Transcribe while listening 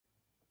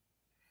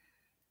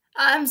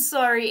I'm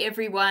sorry,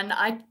 everyone.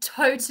 I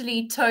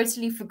totally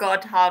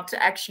forgot how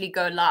to actually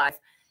go live.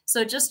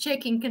 So just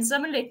checking, can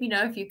someone let me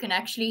know if you can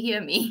actually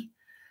hear me,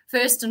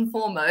 first and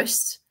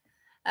foremost?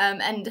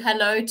 And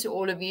hello to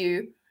all of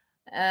you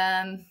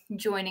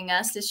joining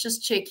us. Let's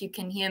just check you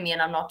can hear me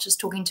and I'm not just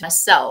talking to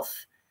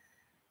myself,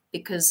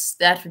 because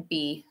that would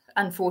be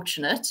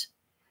unfortunate.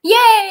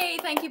 Yay!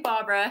 Thank you,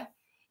 Barbara.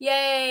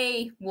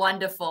 Yay!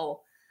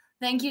 Wonderful.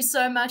 Thank you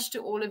so much to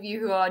all of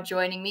you who are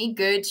joining me.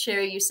 Good.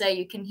 Sherry, you say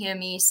you can hear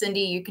me. Cindy,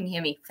 you can hear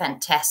me.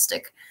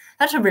 Fantastic.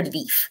 That's a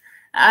relief.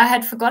 I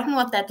had forgotten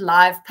what that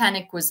live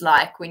panic was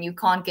like when you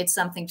can't get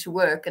something to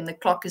work and the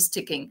clock is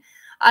ticking.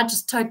 I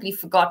just totally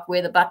forgot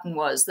where the button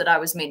was that I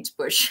was meant to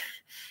push.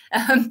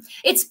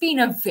 It's been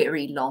a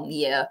very long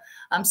year.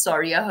 I'm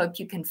sorry. I hope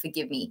you can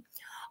forgive me.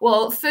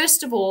 Well,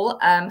 first of all,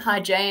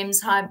 hi,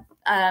 James. Hi,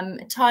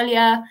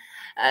 Talia.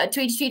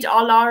 Tweet,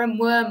 Lara,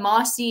 Moore,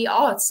 Marcy.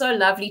 Oh, it's so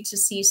lovely to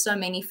see so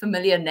many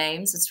familiar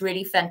names. It's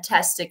really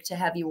fantastic to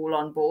have you all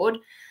on board.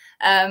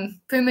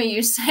 Puma,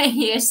 you say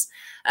yes.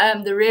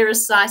 The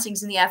rarest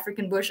sightings in the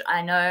African bush.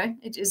 I know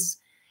it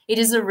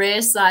is a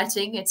rare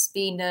sighting. It's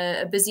been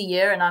a busy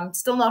year, and I'm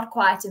still not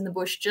quite in the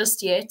bush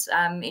just yet.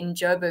 I'm in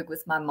Joburg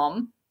with my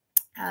mom,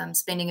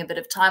 spending a bit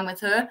of time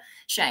with her.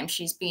 Shame,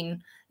 she's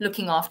been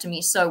looking after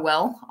me so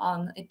well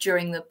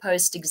during the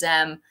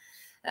post-exam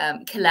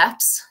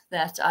collapse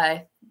that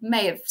I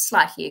may have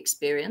slightly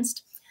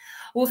experienced.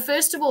 Well,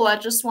 first of all, I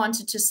just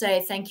wanted to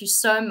say thank you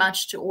so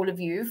much to all of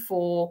you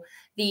for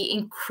the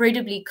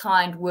incredibly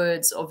kind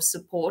words of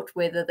support,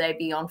 whether they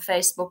be on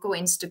Facebook or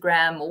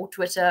Instagram or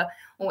Twitter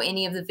or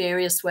any of the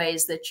various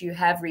ways that you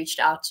have reached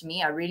out to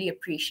me. I really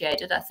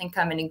appreciate it. I think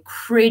I'm an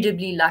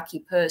incredibly lucky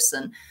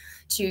person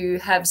to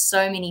have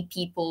so many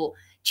people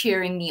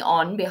cheering me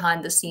on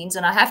behind the scenes.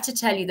 And I have to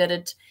tell you that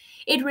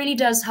it really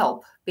does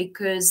help,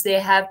 because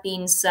there have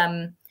been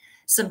some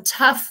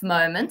tough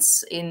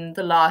moments in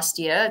the last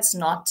year. It's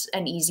not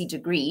an easy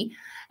degree.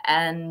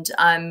 And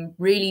I'm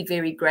really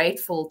very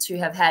grateful to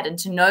have had, and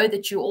to know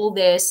that you're all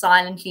there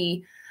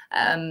silently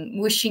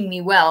wishing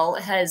me well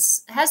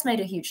has made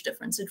a huge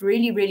difference. It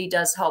really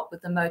does help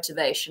with the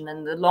motivation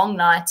and the long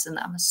nights. And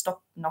I'm going to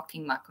stop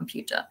knocking my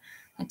computer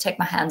and take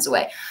my hands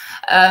away.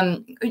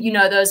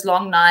 Those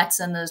long nights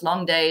and those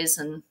long days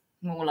and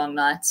more long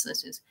nights.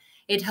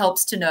 It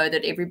helps to know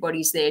that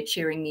everybody's there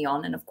cheering me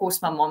on. And of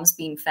course, my mom's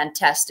been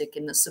fantastic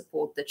in the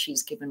support that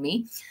she's given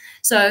me.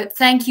 So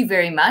thank you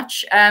very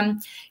much.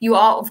 You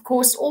are, of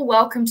course, all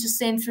welcome to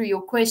send through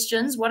your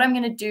questions. What I'm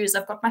going to do is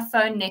I've got my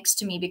phone next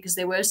to me, because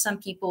there were some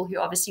people who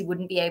obviously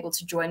wouldn't be able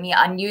to join me.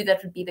 I knew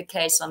that would be the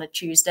case on a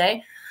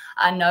Tuesday.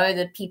 I know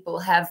that people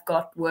have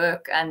got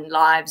work and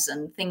lives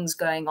and things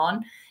going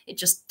on. It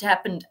just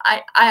happened.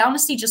 I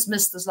honestly just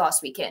missed this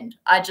last weekend.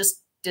 I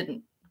just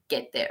didn't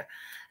get there.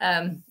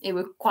 It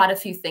were quite a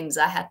few things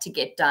I had to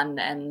get done,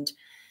 and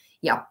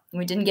yeah,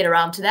 we didn't get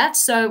around to that.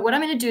 So what I'm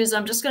going to do is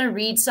I'm just going to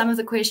read some of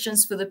the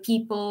questions for the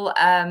people.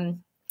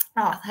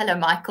 Hello,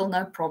 Michael.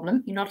 No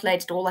problem. You're not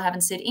late at all. I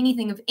haven't said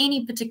anything of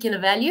any particular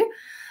value.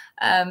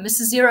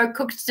 Mrs. Zero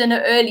cooked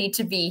dinner early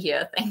to be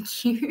here.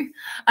 Thank you.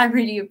 I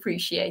really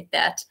appreciate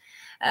that.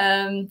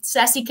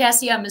 Sassy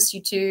Cassie, I miss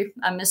you too.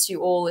 I miss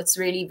you all. It's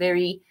really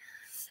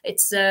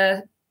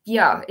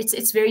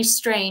it's very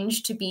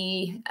strange to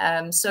be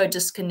so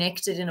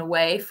disconnected in a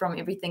way from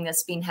everything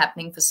that's been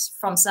happening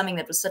from something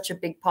that was such a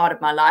big part of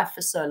my life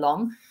for so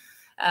long.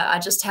 I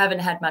just haven't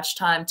had much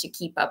time to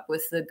keep up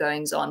with the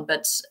goings on,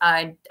 but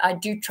I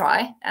do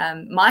try.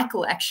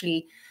 Michael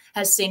actually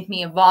has sent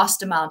me a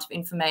vast amount of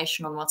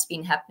information on what's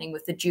been happening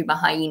with the Juba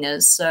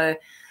hyenas. So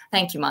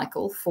thank you,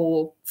 Michael,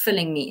 for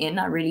filling me in.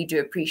 I really do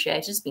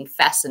appreciate it. It's been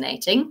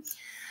fascinating.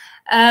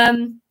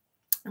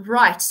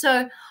 Right.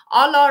 So,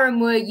 Lara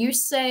Moore, you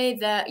say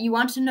that you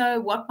want to know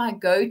what my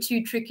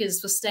go-to trick is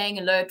for staying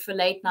alert for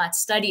late night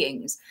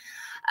studyings,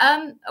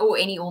 or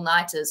any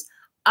all-nighters.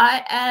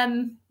 I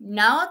am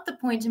now at the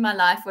point in my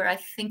life where I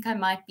think I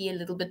might be a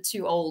little bit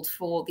too old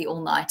for the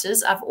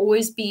all-nighters. I've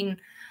always been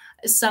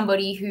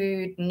somebody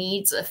who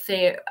needs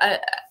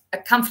a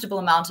comfortable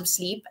amount of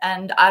sleep,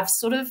 and I've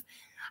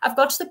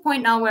got to the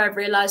point now where I've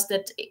realized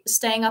that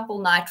staying up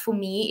all night for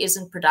me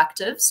isn't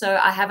productive. So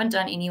I haven't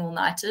done any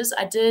all-nighters.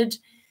 I did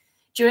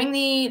during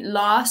the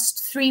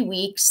last 3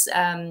 weeks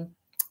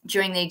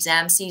during the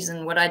exam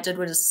season. What I did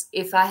was,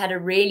 if I had a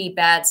really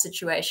bad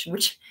situation,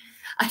 which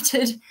I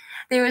did,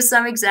 there were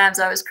some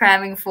exams I was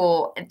cramming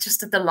for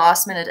just at the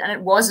last minute. And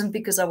it wasn't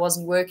because I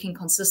wasn't working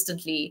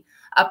consistently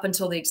up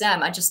until the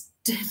exam. I just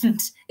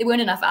didn't, there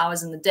weren't enough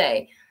hours in the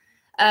day.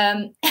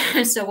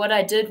 So what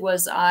I did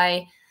was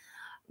I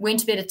went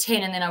to bed at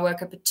 10 and then I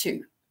woke up at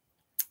 2.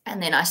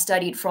 And then I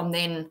studied from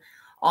then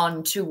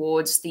on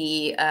towards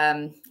the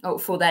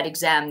for that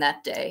exam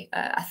that day.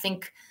 I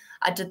think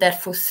I did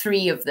that for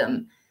 3 of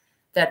them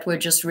that were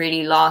just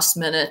really last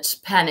minute,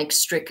 panic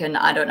stricken.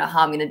 I don't know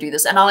how I'm going to do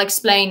this. And I'll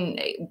explain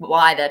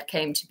why that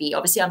came to be.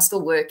 Obviously, I'm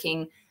still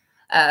working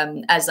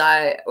as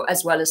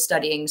well as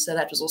studying. So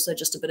that was also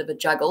just a bit of a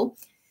juggle.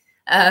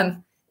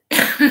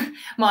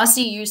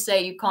 Marcy, you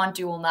say you can't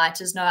do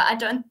all-nighters. No, I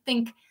don't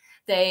think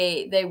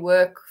they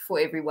work for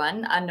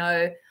everyone. I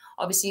know,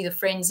 obviously, the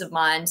friends of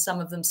mine, some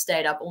of them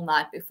stayed up all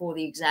night before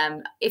the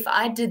exam. If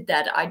I did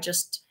that,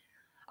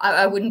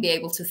 I wouldn't be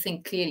able to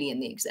think clearly in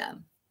the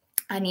exam.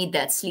 I need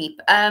that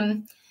sleep. Let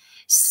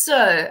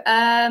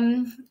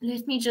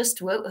me just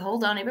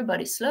hold on,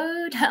 everybody,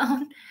 slow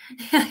down.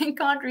 I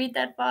can't read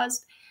that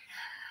fast.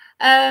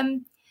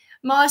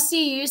 Marcy,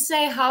 you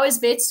say, how is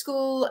vet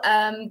school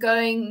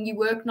going? You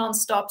work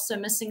nonstop, so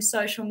missing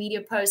social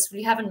media posts.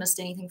 You haven't missed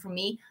anything from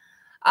me.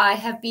 I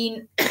have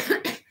been,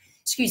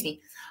 excuse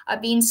me,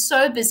 I've been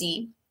so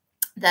busy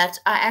that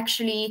I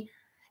actually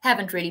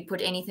haven't really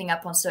put anything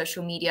up on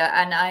social media,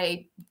 and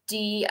I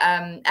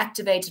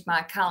deactivated my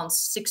accounts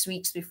 6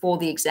 weeks before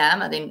the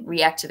exam. I then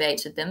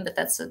reactivated them, but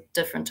that's a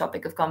different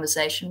topic of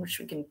conversation, which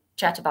we can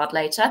chat about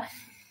later.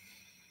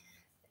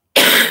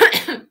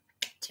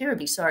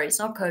 Terribly sorry. It's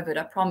not COVID,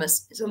 I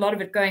promise. There's a lot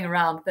of it going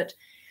around, but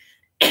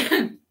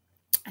I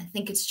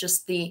think it's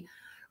just the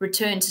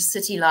return to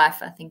city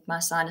life. I think my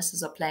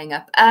sinuses are playing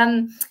up.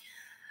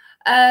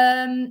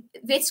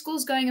 Vet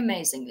school's going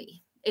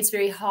amazingly. It's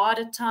very hard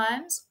at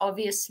times.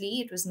 Obviously,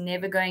 it was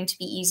never going to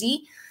be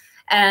easy.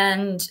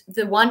 And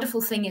the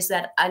wonderful thing is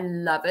that I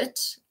love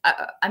it.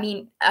 I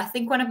mean, I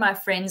think one of my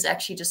friends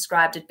actually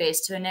described it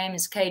best. Her name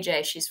is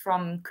KJ. She's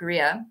from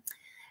Korea,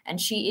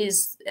 and she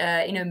is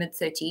in her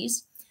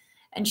mid-30s.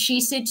 And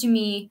she said to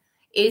me,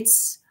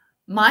 it's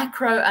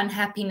micro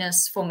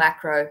unhappiness for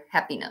macro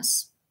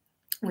happiness,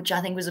 which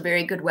I think was a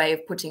very good way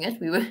of putting it.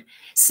 We were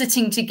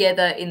sitting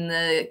together in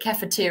the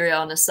cafeteria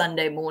on a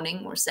Sunday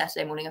morning or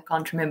Saturday morning, I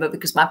can't remember,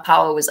 because my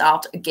power was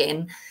out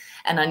again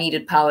and I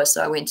needed power,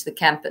 so I went to the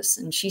campus.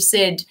 And she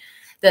said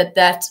that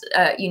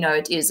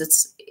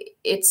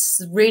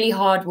it's really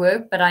hard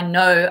work, but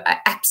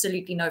I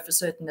absolutely know for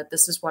certain that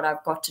this is what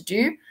I've got to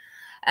do.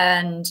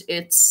 And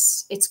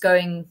it's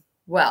going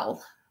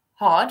well.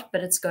 Hard,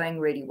 but it's going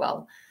really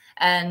well.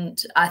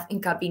 And I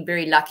think I've been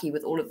very lucky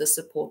with all of the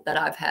support that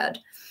I've had.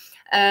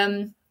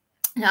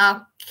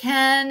 Now,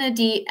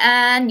 Kennedy,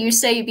 Anne, you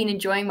say you've been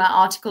enjoying my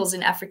articles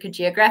in Africa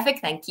Geographic.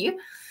 Thank you.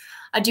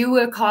 I do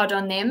work hard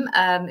on them.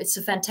 It's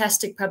a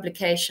fantastic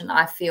publication,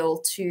 I feel,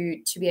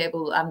 to be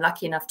able, I'm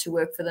lucky enough to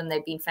work for them.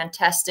 They've been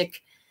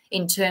fantastic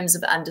in terms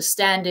of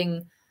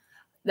understanding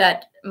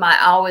that my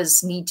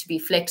hours need to be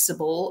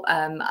flexible.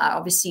 I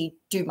obviously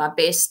do my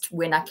best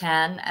when I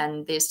can,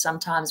 and there's some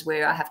times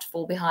where I have to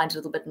fall behind a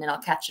little bit and then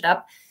I'll catch it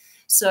up.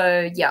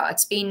 So yeah,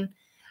 it's been,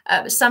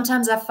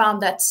 sometimes I've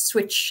found that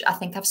switch, I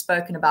think I've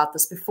spoken about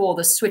this before,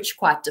 the switch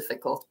quite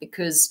difficult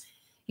because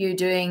you're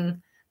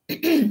doing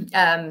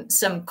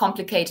some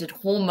complicated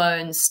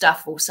hormone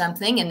stuff or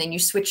something, and then you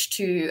switch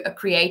to a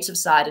creative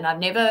side.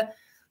 And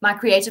my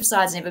creative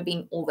side's never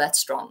been all that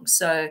strong.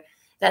 So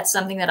that's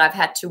something that I've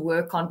had to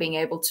work on, being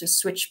able to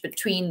switch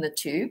between the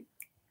two.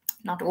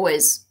 Not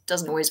always,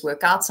 doesn't always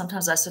work out.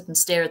 Sometimes I sit and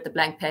stare at the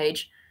blank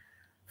page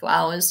for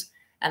hours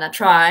and I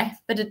try,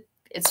 but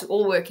it's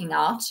all working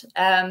out.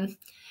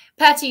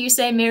 Patty, you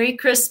say Merry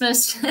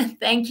Christmas.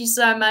 Thank you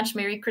so much.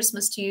 Merry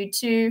Christmas to you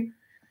too.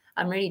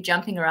 I'm really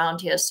jumping around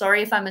here.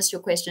 Sorry if I missed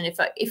your question.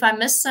 If I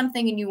missed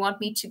something and you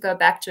want me to go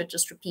back to it,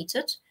 just repeat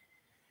it.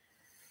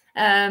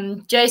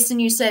 Jason,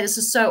 you say this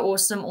is so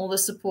awesome. All the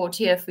support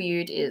here for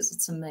you. It is.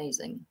 It's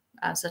amazing.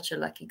 I'm such a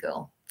lucky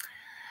girl.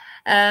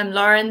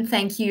 Lauren,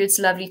 thank you. It's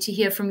lovely to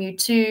hear from you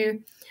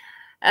too.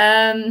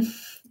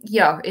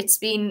 Yeah, it's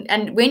been,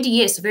 and Wendy,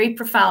 yes, a very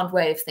profound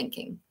way of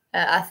thinking.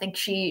 I think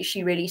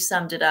she really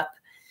summed it up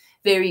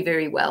very,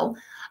 very well.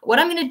 What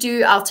I'm going to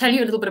do, I'll tell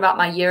you a little bit about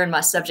my year and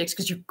my subjects,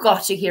 because you've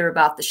got to hear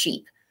about the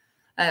sheep.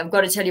 I've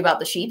got to tell you about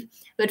the sheep.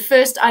 But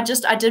first, I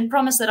did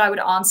promise that I would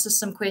answer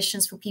some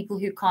questions for people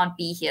who can't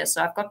be here.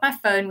 So I've got my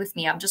phone with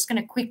me. I'm just going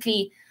to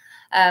quickly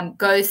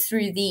go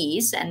through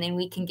these, and then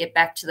we can get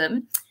back to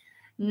them.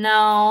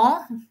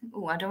 Now,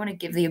 I don't want to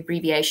give the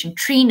abbreviation.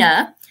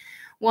 Trina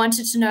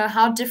wanted to know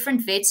how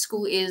different vet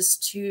school is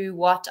to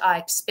what I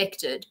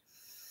expected.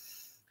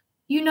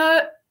 You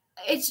know,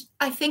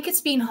 I think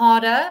it's been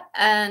harder,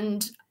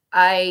 and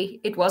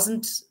it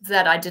wasn't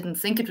that I didn't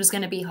think it was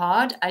going to be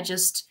hard.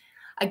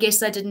 I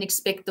guess I didn't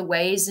expect the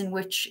ways in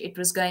which it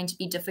was going to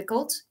be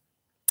difficult.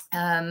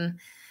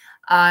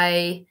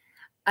 I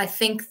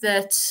think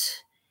that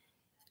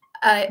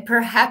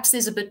perhaps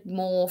there's a bit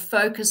more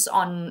focus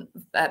on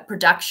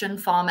production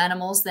farm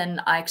animals than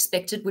I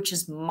expected, which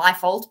is my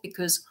fault,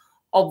 because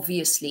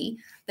obviously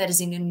that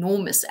is an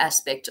enormous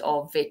aspect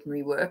of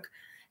veterinary work.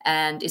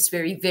 And it's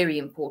very, very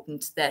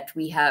important that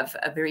we have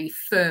a very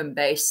firm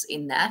base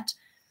in that.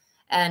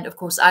 And of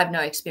course, I have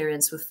no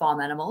experience with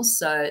farm animals,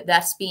 so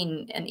that's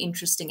been an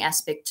interesting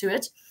aspect to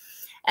it.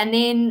 And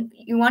then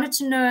you wanted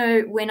to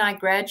know, when I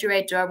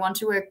graduate, do I want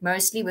to work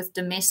mostly with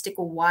domestic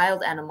or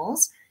wild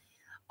animals?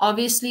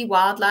 Obviously,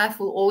 wildlife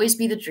will always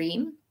be the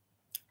dream.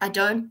 I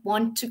don't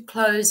want to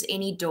close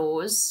any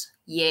doors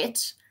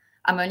yet.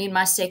 I'm only in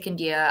my second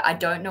year. I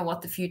don't know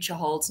what the future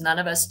holds. None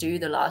of us do.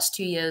 The last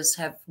 2 years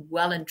have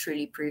well and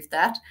truly proved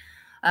that.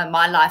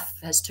 My life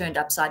has turned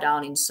upside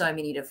down in so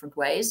many different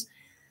ways.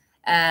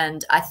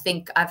 And I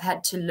think I've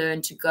had to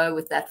learn to go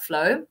with that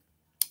flow.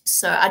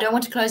 So I don't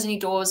want to close any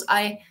doors.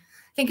 I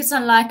think it's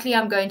unlikely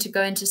I'm going to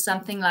go into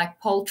something like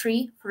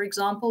poultry, for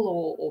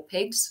example, or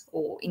pigs,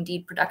 or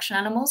indeed production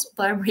animals,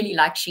 but I really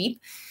like sheep.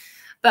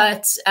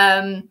 But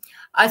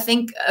I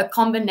think a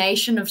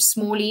combination of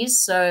smallies,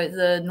 so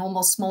the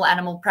normal small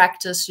animal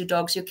practice, your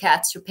dogs, your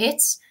cats, your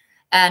pets,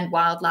 and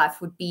wildlife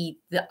would be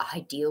the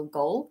ideal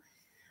goal.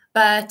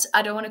 But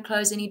I don't want to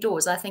close any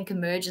doors. I think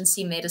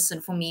emergency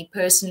medicine, for me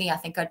personally, I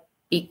think I'd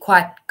be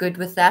quite good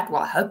with that.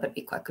 Well, I hope I'd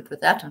be quite good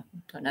with that. I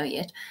don't know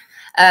yet.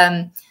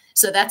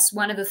 So that's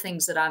one of the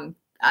things that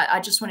I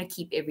just want to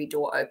keep every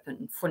door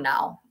open for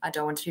now. I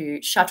don't want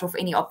to shut off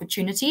any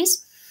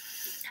opportunities.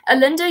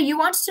 Linda, you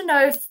wanted to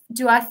know,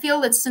 do I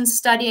feel that since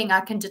studying, I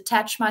can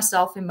detach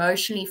myself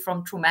emotionally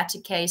from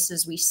traumatic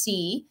cases we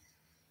see?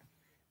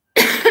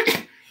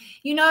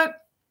 You know,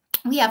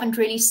 we haven't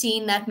really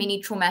seen that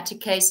many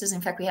traumatic cases.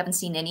 In fact, we haven't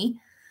seen any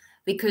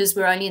because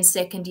we're only in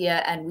second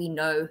year and we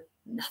know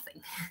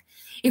nothing.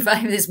 If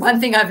there's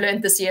one thing I've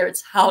learned this year,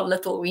 it's how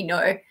little we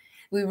know.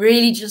 We're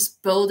really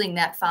just building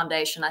that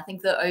foundation. I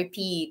think the OP,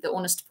 the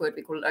Onderstepoort,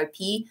 we call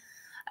it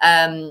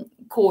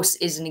OP, course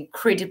is an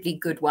incredibly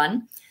good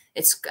one.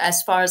 It's,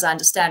 as far as I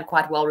understand,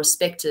 quite well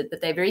respected,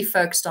 but they're very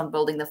focused on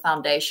building the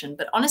foundation.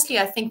 But honestly,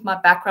 I think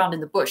my background in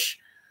the bush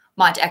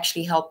might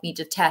actually help me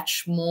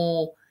detach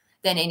more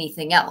than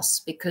anything else,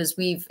 because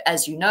we've,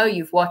 as you know,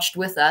 you've watched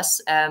with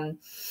us,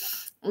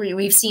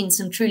 we've seen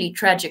some truly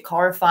tragic,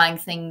 horrifying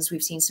things.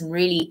 We've seen some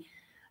really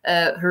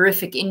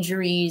horrific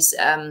injuries.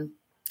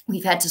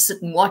 We've had to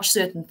sit and watch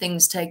certain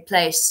things take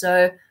place.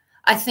 So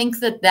I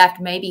think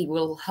that maybe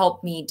will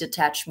help me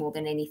detach more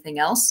than anything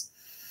else.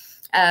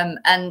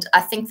 And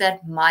I think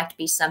that might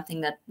be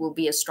something that will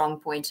be a strong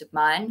point of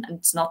mine. And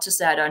it's not to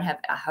say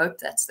I hope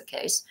that's the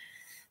case,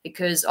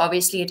 because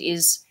obviously it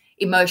is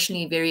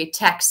emotionally very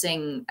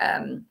taxing,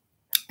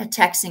 a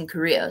taxing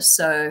career.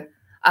 So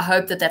I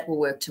hope that will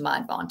work to my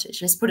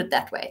advantage. Let's put it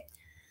that way.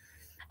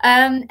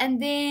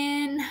 And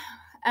then,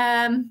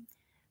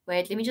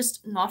 wait, let me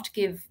just not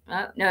give,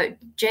 no,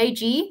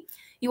 JG,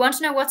 you want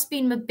to know what's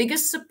been the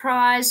biggest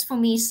surprise for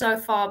me so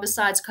far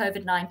besides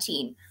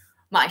COVID-19?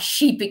 My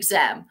sheep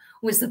exam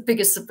was the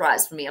biggest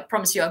surprise for me. I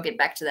promise you I'll get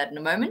back to that in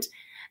a moment.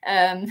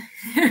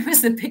 It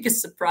was the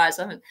biggest surprise.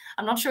 I'm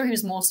not sure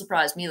who's more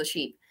surprised, me or the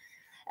sheep.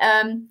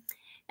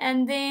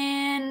 And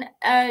then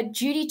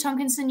Judy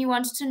Tonkinson, you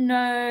wanted to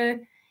know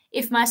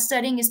if my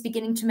studying is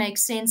beginning to make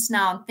sense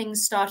now and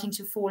things starting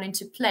to fall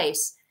into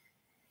place.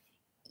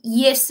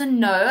 Yes and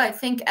no. I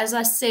think, as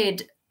I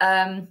said,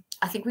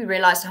 I think we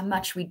realized how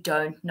much we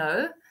don't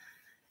know,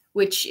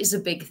 which is a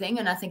big thing,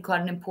 and I think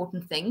quite an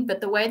important thing. But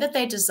the way that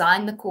they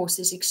design the course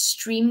is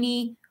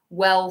extremely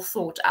well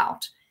thought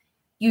out.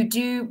 You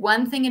do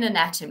one thing in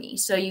anatomy,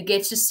 so you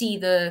get to see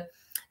the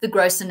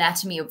gross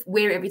anatomy of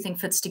where everything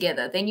fits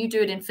together. Then you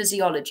do it in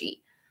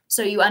physiology,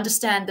 so you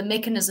understand the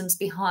mechanisms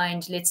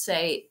behind, let's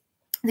say,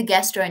 the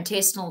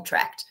gastrointestinal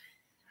tract,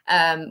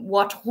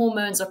 what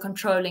hormones are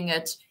controlling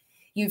it.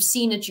 You've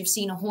seen it. You've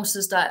seen a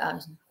horse's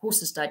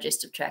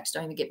digestive tracts.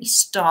 Don't even get me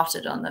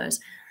started on those.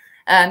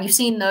 You've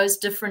seen those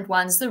different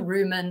ones, the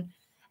rumen,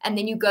 and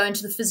then you go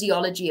into the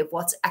physiology of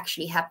what's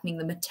actually happening,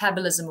 the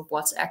metabolism of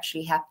what's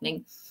actually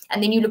happening.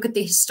 And then you look at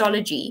the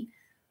histology,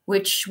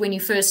 which when you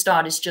first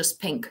start is just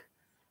pink.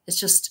 It's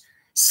just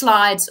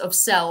slides of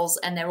cells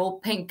and they're all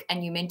pink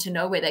and you're meant to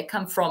know where they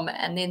come from.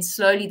 And then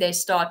slowly they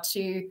start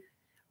to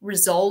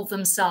resolve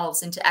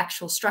themselves into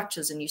actual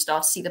structures and you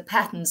start to see the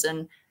patterns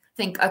and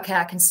think, okay,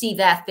 I can see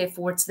that,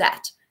 therefore it's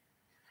that.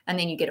 And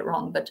then you get it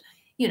wrong. But,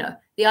 you know,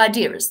 the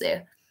idea is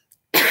there.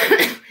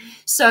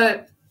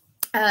 So,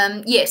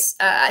 yes,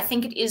 I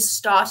think it is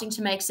starting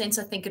to make sense.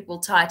 I think it will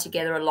tie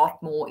together a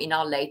lot more in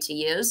our later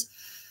years.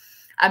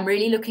 I'm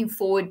really looking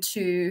forward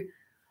to,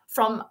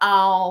 from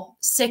our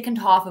second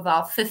half of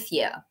our fifth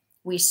year,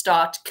 we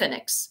start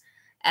clinics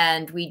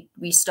and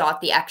we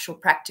start the actual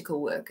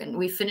practical work. And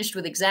we finished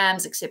with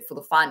exams, except for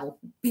the final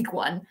big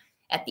one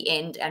at the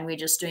end. And we're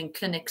just doing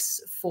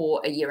clinics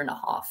for a year and a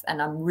half.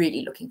 And I'm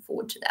really looking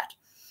forward to that.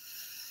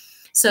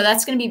 So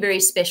that's going to be very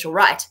special.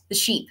 Right, the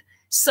sheep.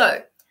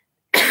 So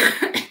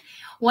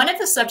one of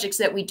the subjects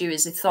that we do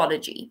is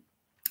ethology.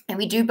 And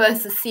we do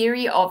both the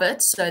theory of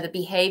it, so the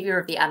behavior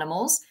of the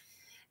animals,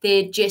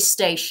 their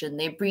gestation,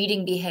 their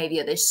breeding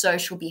behavior, their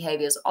social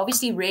behaviors,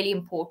 obviously really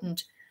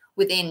important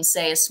within,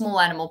 say, a small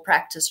animal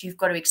practice. You've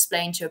got to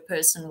explain to a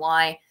person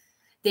why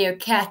their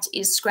cat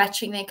is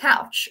scratching their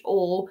couch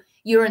or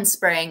urine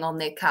spraying on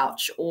their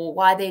couch, or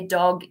why their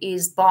dog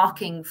is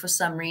barking for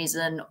some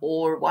reason,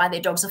 or why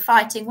their dogs are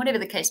fighting, whatever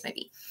the case may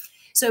be.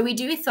 So we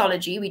do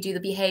ethology. We do the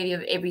behavior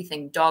of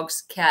everything: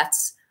 dogs,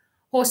 cats,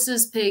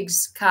 horses,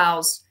 pigs,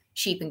 cows,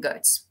 sheep, and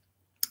goats.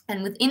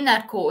 And within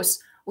that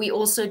course, we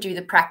also do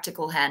the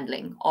practical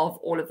handling of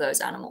all of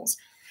those animals.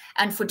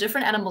 And for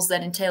different animals,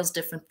 that entails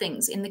different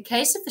things. In the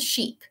case of the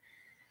sheep,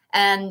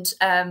 and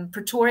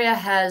Pretoria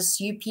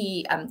has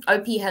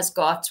OP has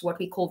got what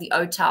we call the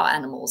OTAU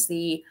animals,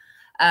 the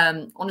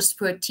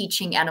Onderstepoort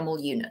Teaching Animal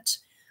Unit.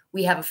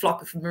 We have a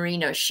flock of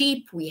merino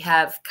sheep, we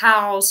have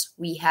cows,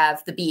 we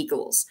have the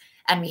beagles,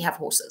 and we have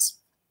horses.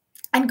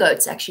 and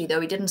goats, actually, though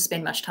we didn't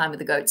spend much time with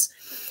the goats.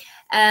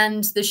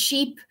 And the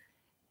sheep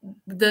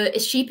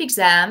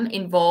exam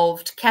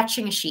involved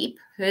catching a sheep,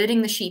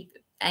 herding the sheep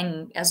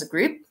and as a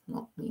group,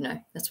 well,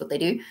 that's what they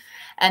do,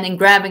 and then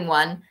grabbing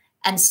one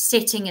and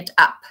setting it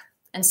up.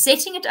 And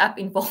setting it up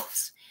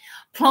involves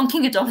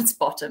plonking it on its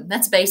bottom.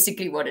 That's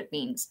basically what it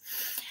means.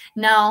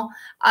 Now,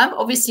 I'm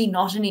obviously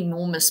not an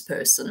enormous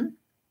person,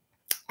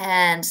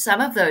 and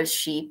some of those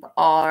sheep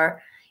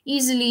are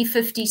easily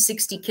 50,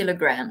 60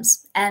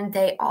 kilograms, and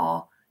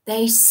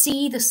they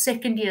see the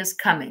second years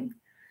coming.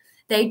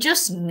 They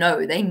just know,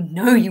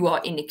 you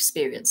are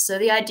inexperienced. So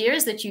the idea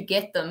is that you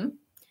take them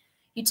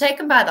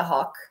by the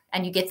hock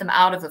and you get them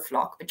out of the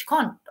flock, but you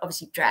can't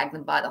obviously drag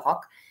them by the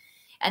hock.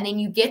 And then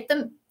you get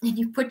them and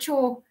you put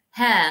your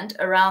hand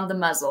around the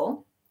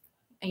muzzle,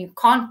 and you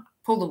can't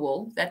pull the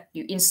wool, that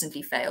you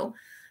instantly fail,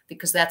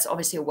 because that's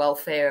obviously a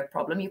welfare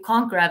problem. You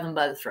can't grab them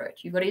by the throat.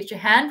 You've got to get your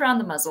hand around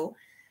the muzzle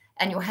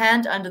and your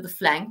hand under the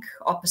flank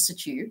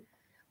opposite you,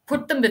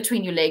 put them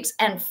between your legs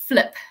and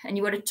flip. And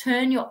you got to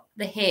turn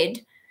the head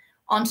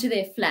onto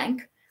their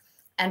flank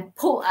and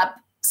pull up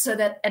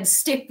and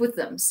step with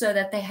them so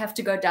that they have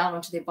to go down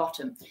onto their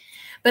bottom.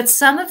 But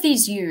some of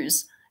these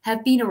ewes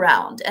have been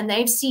around and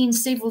they've seen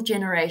several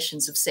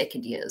generations of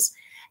second years,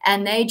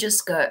 and they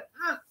just go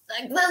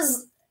like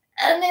this,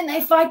 and then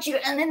they fight you,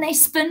 and then they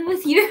spin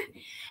with you,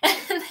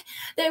 and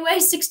they weigh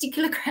 60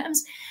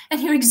 kilograms, and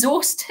you're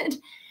exhausted.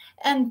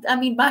 And I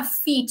mean, my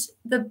feet,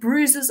 the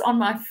bruises on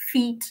my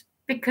feet,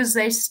 because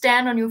they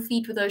stand on your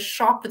feet with those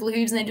sharp little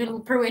hooves and they do a little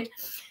pirouette,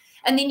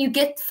 and then you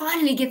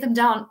finally get them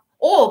down,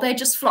 or they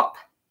just flop.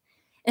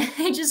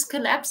 They just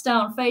collapse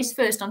down face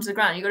first onto the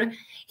ground. You've got to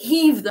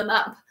heave them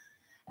up.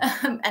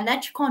 And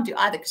that you can't do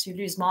either, because you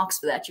lose marks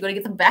for that. You've got to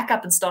get them back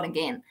up and start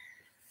again.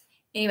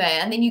 Anyway,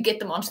 and then you get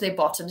them onto their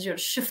bottoms. You've got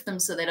to shift them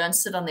so they don't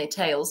sit on their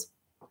tails.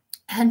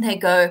 And they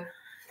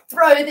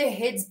throw their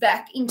heads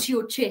back into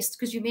your chest,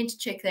 because you're meant to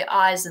check their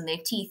eyes and their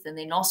teeth and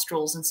their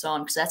nostrils and so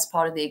on, because that's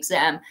part of the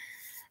exam.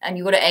 And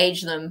you've got to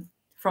age them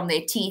from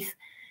their teeth.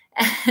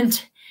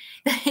 And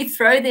they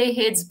throw their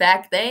heads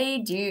back. They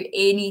do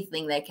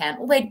anything they can,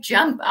 or they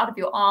jump out of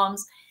your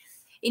arms.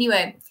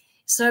 Anyway,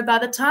 so by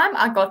the time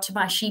I got to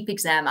my sheep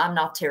exam, I'm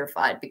not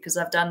terrified, because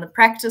I've done the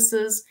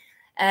practices,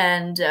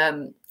 and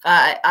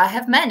I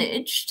have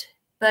managed,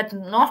 but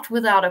not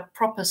without a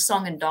proper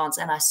song and dance.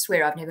 And I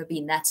swear I've never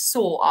been that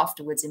sore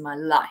afterwards in my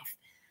life.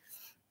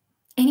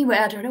 Anyway,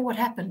 I don't know what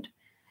happened,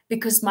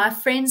 because my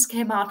friends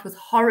came out with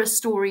horror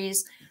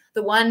stories.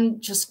 The one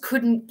just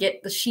couldn't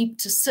get the sheep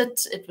to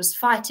sit. It was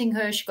fighting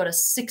her. She got a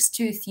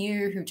 6-tooth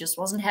ewe who just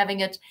wasn't having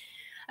it.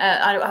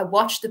 I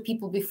watched the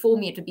people before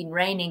me. It had been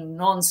raining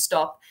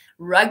nonstop,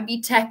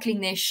 rugby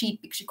tackling their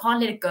sheep, because you can't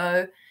let it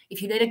go.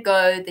 If you let it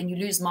go, then you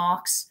lose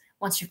marks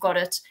once you've got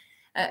it.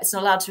 It's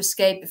not allowed to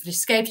escape. If it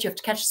escapes, you have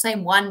to catch the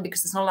same one,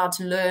 because it's not allowed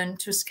to learn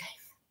to escape.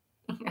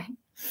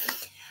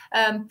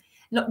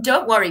 No,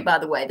 don't worry, by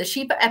the way. The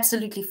sheep are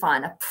absolutely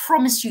fine. I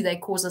promise you they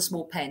cause us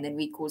more pain than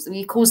we cause them.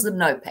 We cause them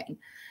no pain.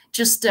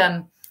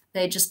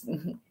 They just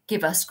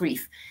give us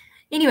grief.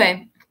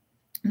 Anyway,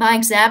 my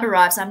exam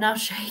arrives. I'm now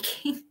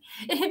shaking.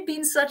 It had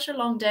been such a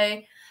long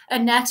day.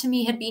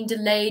 Anatomy had been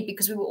delayed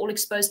because we were all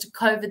exposed to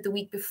COVID the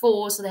week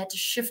before, so they had to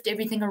shift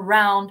everything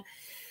around,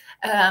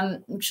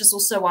 which is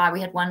also why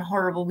we had one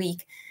horrible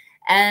week.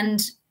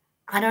 And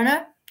I don't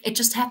know, it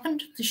just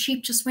happened. The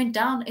sheep just went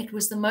down. It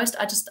was the most,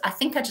 I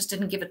think I just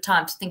didn't give it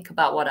time to think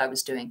about what I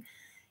was doing.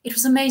 It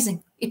was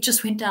amazing. It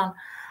just went down.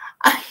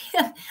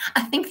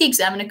 I think the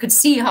examiner could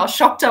see how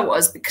shocked I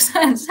was, because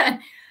I was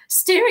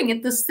staring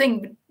at this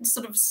thing,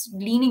 sort of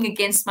leaning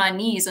against my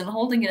knees and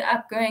holding it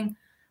up, going,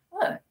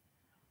 oh,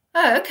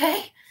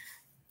 okay.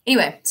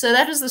 Anyway, so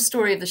that was the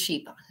story of the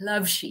sheep. I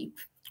love sheep.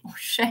 Oh,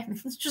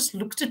 shame. It just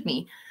looked at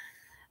me.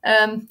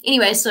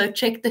 Anyway, so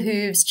check the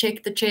hooves,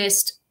 check the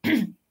chest,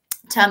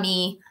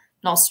 tummy,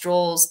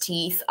 nostrils,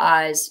 teeth,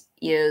 eyes,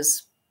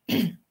 ears,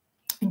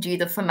 do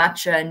the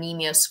FAMACHA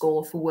anemia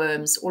score for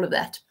worms, all of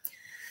that.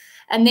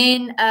 And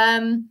then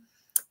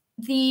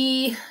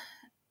the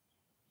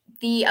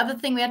other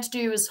thing we had to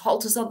do was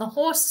halters on the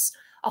horse,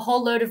 a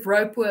whole load of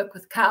rope work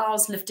with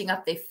cows, lifting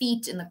up their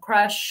feet in the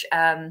crush,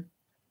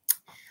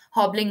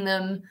 hobbling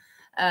them,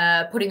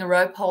 putting a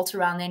rope halter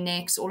around their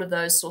necks, all of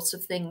those sorts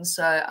of things.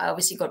 So I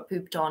obviously got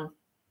pooped on.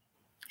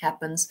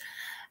 Happens.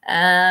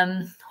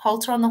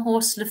 Halter on the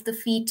horse, lift the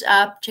feet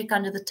up, check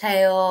under the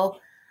tail.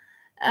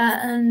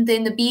 And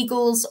then the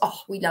beagles.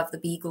 Oh, we love the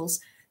beagles.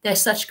 They're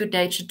such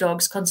good-natured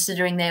dogs,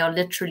 considering they are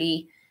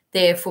literally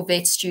there for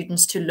vet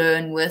students to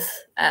learn with.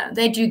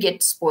 They do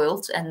get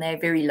spoiled, and they're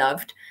very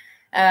loved.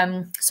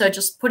 So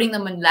just putting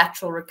them in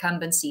lateral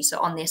recumbency, so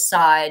on their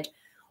side,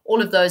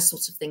 all of those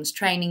sorts of things,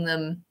 training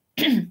them.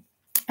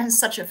 And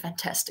such a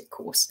fantastic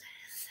course.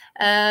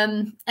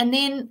 And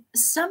then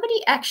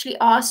somebody actually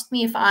asked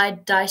me if I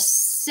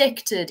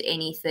dissected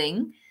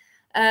anything.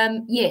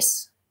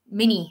 Yes,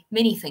 many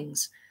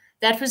things.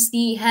 That was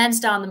the hands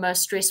down the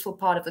most stressful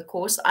part of the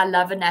course. I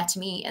love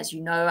anatomy. As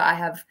you know, I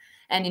have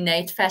an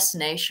innate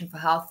fascination for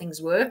how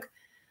things work.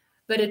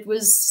 But it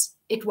was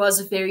it was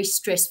a very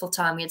stressful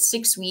time. We had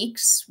 6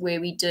 weeks where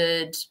we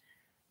did,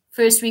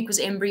 first week was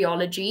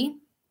embryology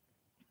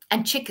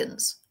and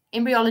chickens,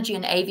 embryology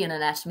and avian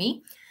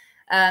anatomy.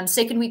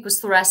 Second week was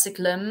thoracic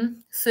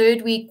limb.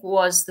 Third week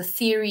was the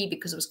theory,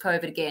 because it was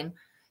COVID again,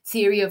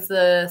 theory of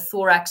the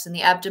thorax and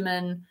the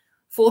abdomen.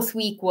 Fourth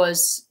week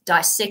was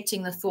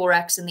dissecting the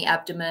thorax and the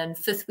abdomen.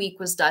 Fifth week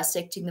was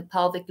dissecting the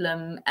pelvic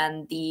limb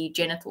and the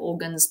genital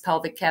organs,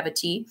 pelvic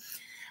cavity.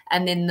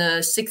 And then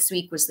the sixth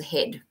week was the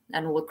head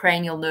and all the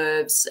cranial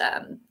nerves,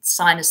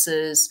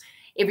 sinuses,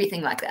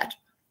 everything like that.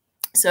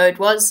 So it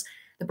was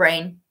the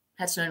brain,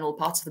 had to learn all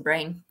parts of the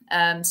brain.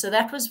 So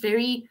that was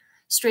very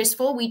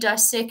stressful. We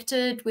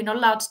dissected, we're not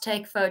allowed to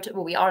take photos,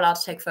 well, we are allowed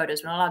to take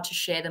photos, we're not allowed to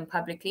share them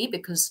publicly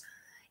because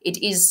it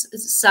is,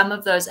 some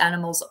of those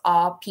animals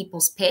are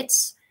people's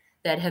pets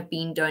that have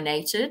been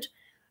donated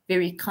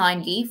very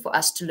kindly for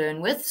us to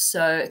learn with.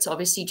 So it's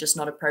obviously just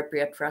not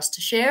appropriate for us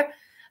to share.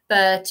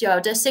 But yeah, I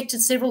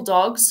dissected several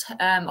dogs,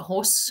 a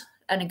horse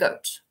and a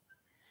goat.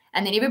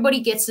 And then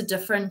everybody gets a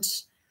different,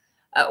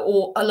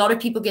 or a lot of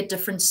people get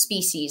different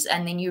species.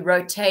 And then you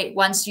rotate,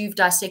 once you've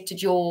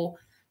dissected your,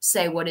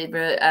 say,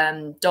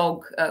 whatever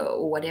dog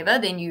or whatever,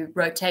 then you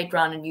rotate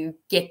around and you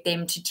get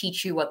them to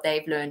teach you what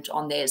they've learned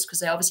on theirs, because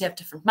they obviously have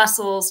different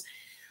muscles,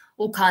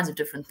 all kinds of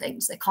different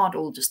things. They can't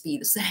all just be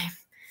the same,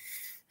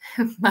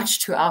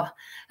 much to our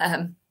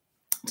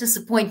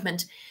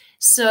disappointment.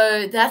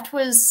 So that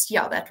was,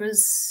 yeah, that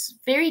was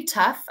very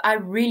tough. I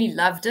really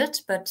loved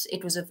it, but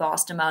it was a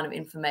vast amount of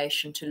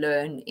information to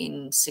learn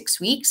in 6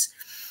 weeks.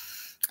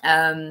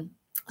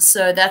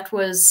 So that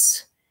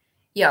was,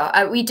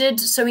 yeah, we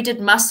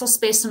did muscle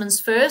specimens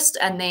first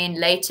and then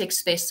latex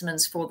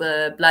specimens for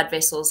the blood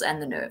vessels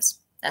and the nerves.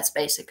 That's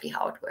basically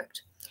how it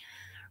worked.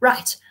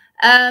 Right.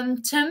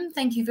 Tim,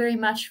 thank you very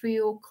much for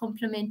your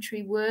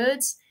complimentary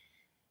words.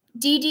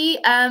 Didi,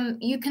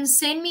 you can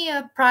send me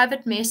a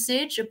private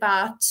message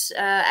about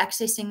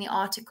accessing the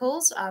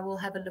articles. I will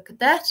have a look at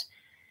that.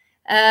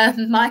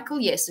 Michael,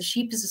 yes, a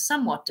sheep is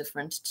somewhat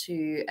different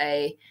to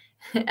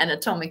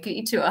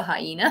anatomically to a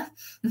hyena.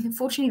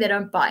 Unfortunately, they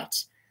don't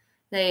bite.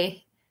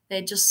 They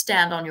just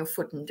stand on your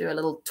foot and do a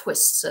little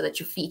twist so that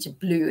your feet are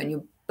blue and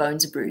your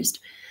bones are bruised.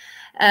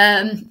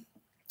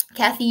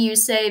 Kathy, you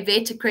say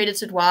vet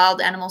accredited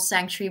wild animal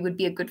sanctuary would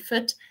be a good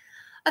fit.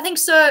 I think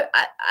so.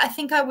 I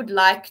think I'd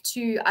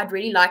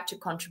really like to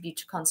contribute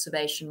to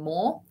conservation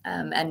more.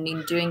 And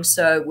in doing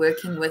so,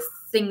 working with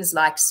things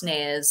like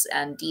snares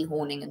and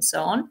dehorning and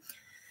so on.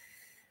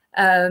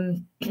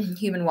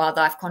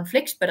 Human-wildlife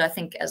conflict. But I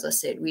think, as I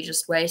said, we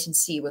just wait and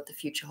see what the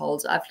future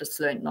holds. I've just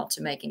learned not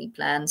to make any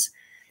plans.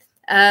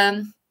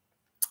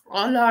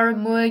 Laura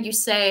Moore, you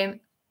say,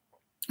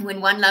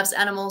 when one loves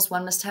animals,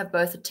 one must have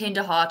both a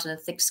tender heart and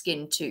a thick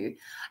skin too.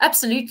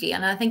 Absolutely.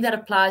 And I think that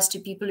applies to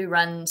people who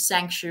run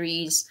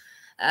sanctuaries,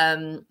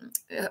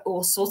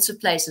 all sorts of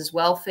places,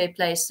 welfare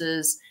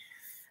places.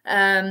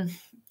 I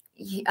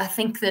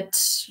think that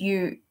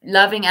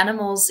loving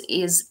animals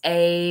is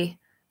a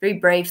very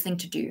brave thing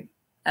to do,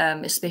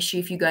 especially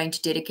if you're going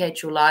to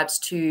dedicate your lives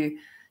to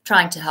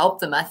trying to help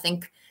them. I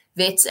think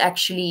vets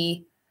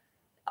actually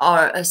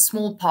are a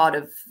small part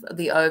of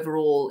the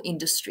overall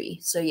industry.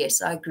 So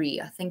yes, I agree.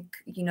 I think,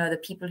 the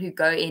people who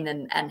go in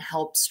and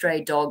help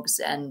stray dogs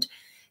and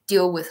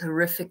deal with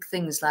horrific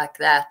things like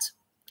that,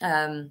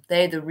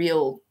 they're the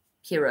real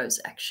heroes,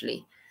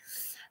 actually.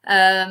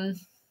 There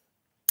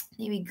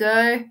we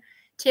go.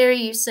 Terry,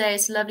 you say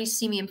it's lovely to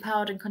see me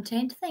empowered and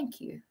content. Thank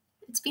you.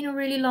 It's been a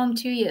really long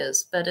 2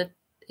 years, but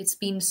it's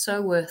been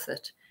so worth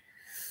it.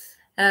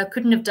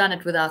 Couldn't have done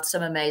it without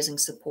some amazing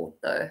support,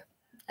 though.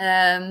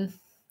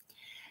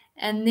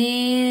 And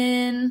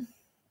then,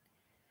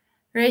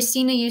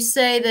 Racina, you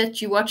say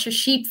that you watch a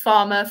sheep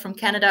farmer from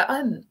Canada.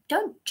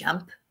 Don't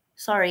jump.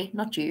 Sorry,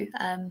 not you.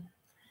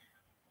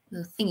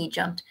 The thingy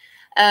jumped.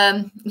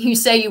 You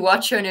say you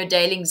watch her and her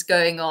dailings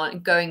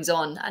goings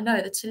on. I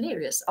know, that's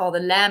hilarious. Oh, the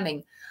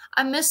lambing.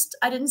 I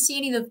didn't see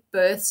any of the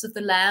births of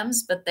the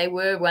lambs, but they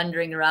were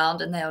wandering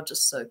around and they are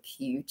just so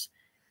cute.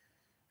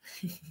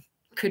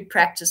 Good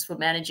practice for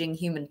managing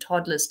human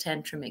toddlers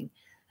tantruming.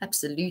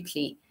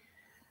 Absolutely.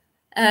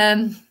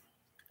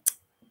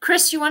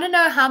 Chris, you want to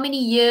know how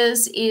many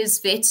years is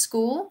vet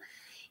school?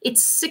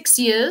 It's 6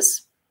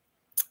 years,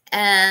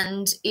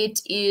 and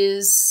it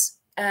is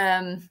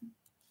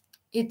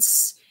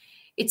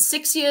it's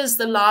 6 years.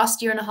 The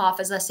last year and a half,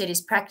 as I said,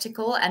 is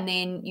practical, and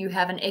then you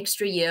have an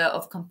extra year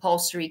of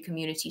compulsory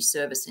community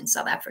service in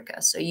South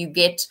Africa. So you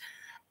get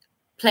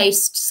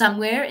placed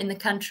somewhere in the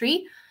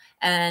country,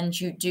 and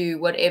you do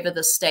whatever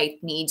the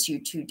state needs you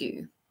to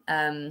do.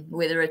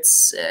 Whether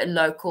it's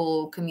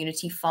local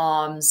community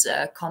farms,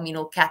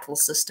 communal cattle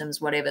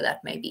systems, whatever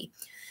that may be.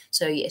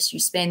 So yes, you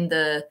spend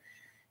the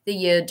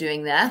year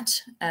doing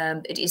that.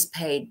 It is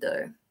paid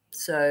though.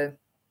 So,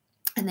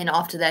 and then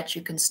after that,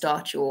 you can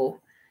start your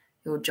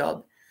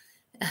job.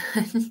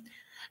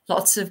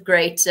 Lots of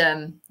great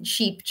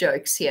sheep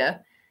jokes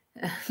here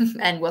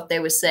and what they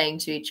were saying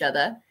to each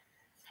other.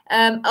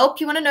 Alp,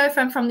 you want to know if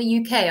I'm from the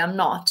UK? I'm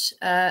not.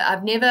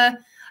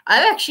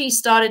 I've actually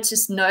started to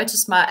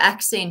notice my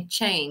accent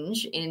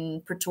change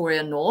in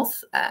Pretoria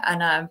North,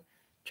 and I'm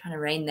trying to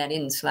rein that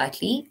in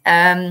slightly.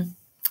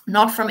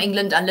 Not from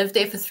England. I lived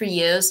there for 3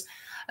 years,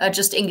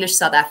 just English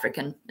South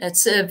African.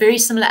 It's a very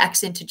similar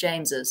accent to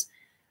James's.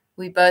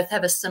 We both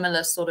have a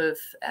similar sort of,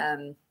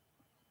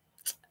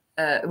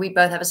 we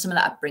both have a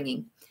similar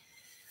upbringing.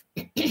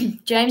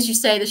 James, you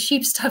say the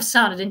sheep stuff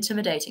sounded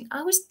intimidating.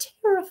 I was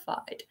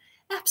terrified,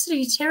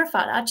 absolutely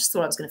terrified. I just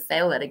thought I was going to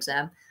fail that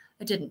exam.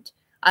 I didn't.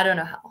 I don't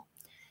know how.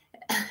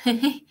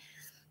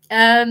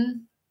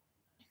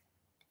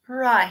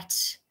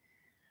 Right.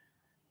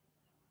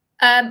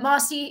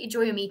 Marcy,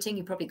 enjoy your meeting.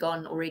 You're probably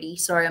gone already.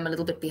 Sorry, I'm a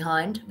little bit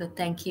behind, but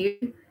thank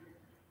you.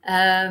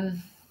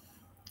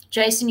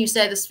 Jason, you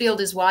say this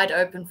field is wide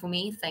open for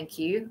me. Thank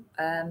you.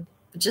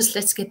 Just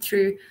let's get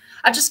through.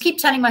 I just keep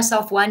telling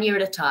myself 1 year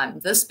at a time,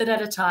 this bit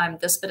at a time,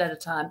 this bit at a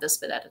time, this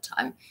bit at a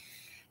time.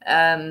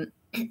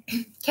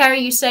 Carrie,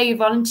 you say you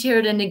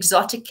volunteered in an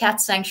exotic cat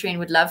sanctuary and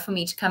would love for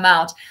me to come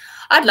out.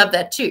 I'd love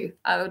that too.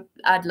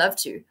 I'd love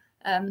to.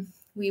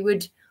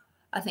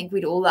 I think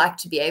we'd all like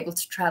to be able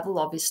to travel,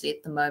 obviously,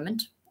 at the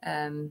moment.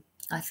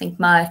 I think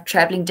my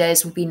traveling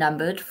days will be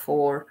numbered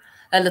for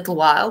a little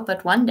while,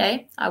 but one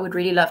day I would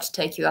really love to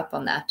take you up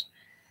on that.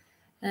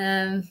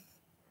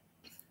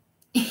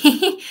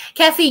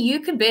 Kathy,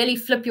 you can barely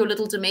flip your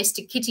little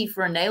domestic kitty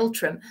for a nail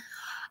trim.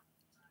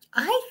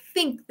 I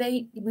think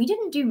we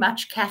didn't do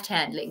much cat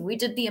handling. We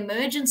did the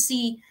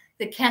emergency,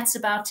 the cat's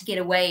about to get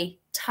away,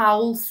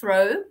 towel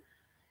throw,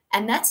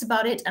 and that's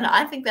about it. And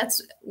I think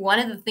that's one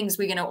of the things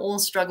we're going to all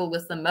struggle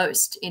with the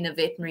most in a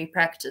veterinary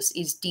practice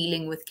is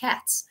dealing with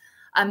cats.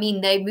 I mean,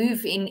 they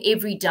move in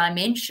every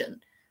dimension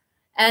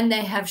and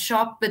they have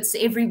sharp bits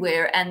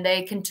everywhere and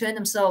they can turn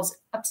themselves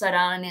upside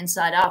down and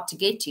inside out to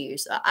get to you.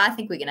 So I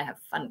think we're going to have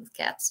fun with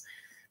cats,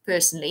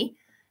 personally.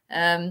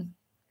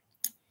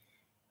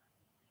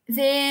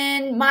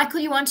 Then, Michael,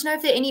 you want to know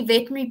if there are any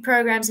veterinary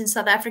programs in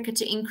South Africa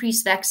to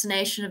increase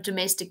vaccination of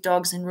domestic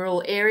dogs in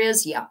rural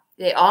areas? Yeah,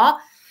 there are.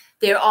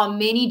 There are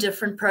many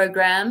different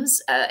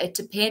programs. It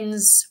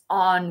depends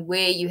on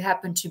where you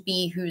happen to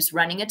be, who's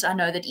running it. I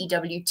know that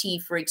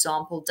EWT, for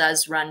example,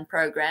 does run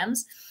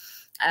programs.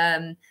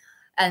 And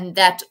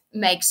that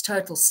makes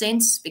total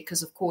sense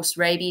because, of course,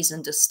 rabies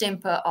and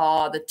distemper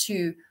are the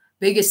two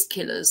biggest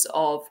killers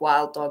of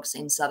wild dogs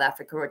in South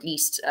Africa, or at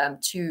least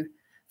two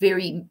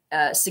very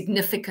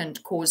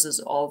significant causes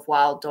of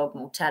wild dog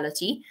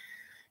mortality.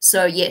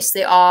 So, yes,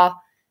 there are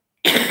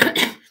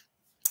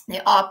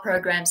there are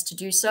programs to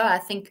do so. I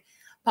think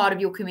part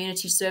of your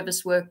community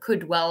service work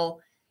could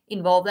well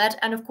involve that.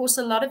 And, of course,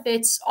 a lot of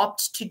vets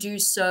opt to do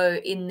so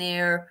in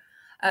their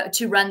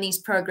to run these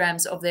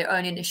programs of their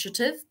own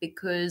initiative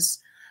because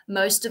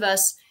most of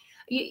us,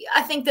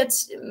 I think that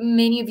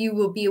many of you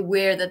will be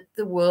aware that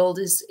the world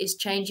is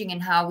changing in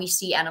how we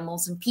see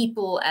animals and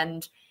people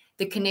and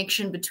the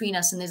connection between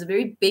us. And there's a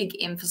very big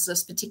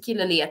emphasis,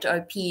 particularly at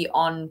OP,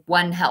 on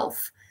One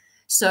Health.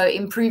 So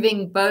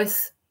improving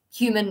both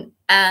human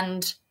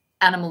and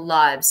animal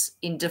lives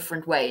in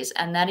different ways.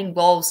 And that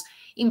involves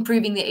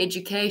improving the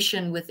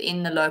education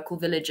within the local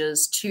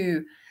villages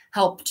to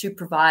help to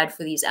provide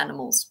for these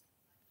animals.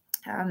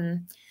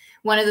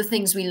 One of the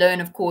things we learn,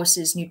 of course,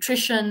 is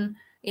nutrition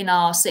in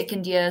our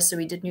second year. So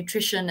we did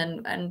nutrition.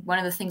 And one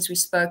of the things we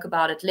spoke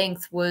about at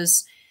length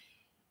was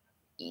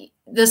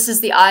this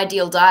is the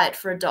ideal diet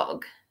for a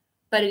dog,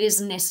 but it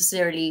isn't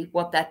necessarily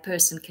what that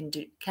person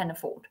can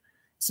afford.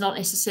 It's not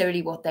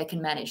necessarily what they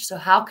can manage. So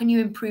how can you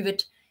improve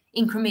it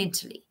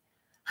incrementally?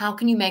 How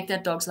can you make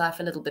that dog's life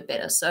a little bit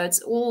better? So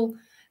it's all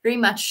very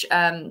much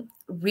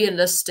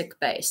realistic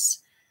base.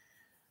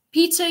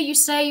 Peter, you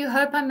say you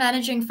hope I'm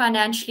managing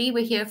financially.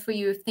 We're here for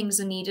you if things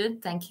are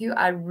needed. Thank you.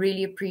 I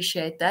really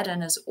appreciate that.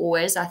 And as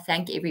always, I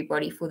thank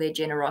everybody for their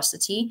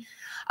generosity.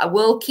 I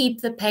will keep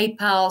the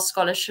PayPal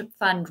scholarship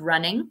fund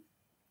running.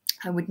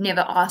 I would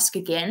never ask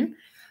again,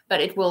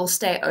 but it will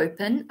stay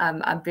open.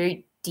 I'm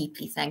very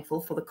deeply thankful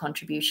for the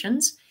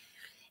contributions.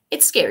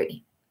 It's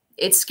scary.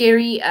 It's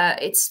scary.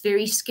 It's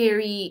very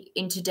scary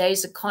in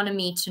today's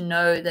economy to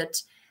know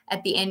that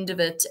at the end of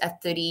it,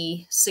 at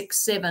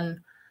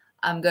 36.7,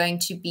 I'm going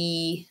to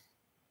be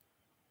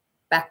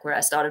back where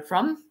I started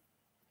from.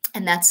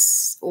 And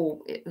that's,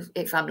 or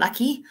if I'm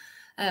lucky,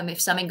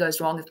 if something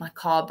goes wrong, if my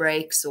car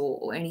breaks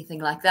or anything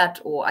like that,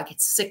 or I get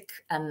sick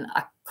and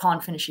I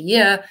can't finish a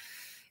year,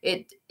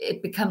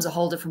 it becomes a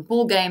whole different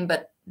ball game.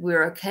 But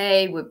we're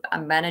okay.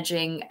 I'm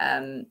managing.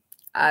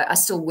 I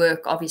still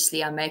work.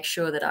 Obviously, I make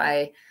sure that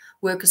I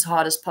work as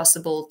hard as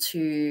possible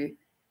to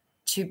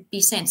be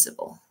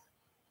sensible.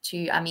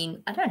 I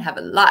mean, I don't have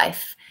a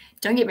life.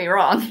 Don't get me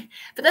wrong,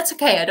 but that's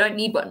okay. I don't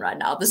need one right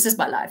now. This is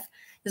my life.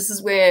 This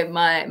is where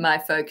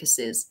my focus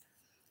is.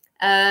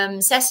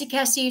 Sassy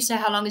Cassie, you say,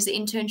 how long is the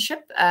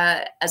internship?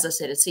 As I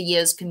said, it's a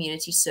year's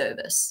community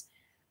service.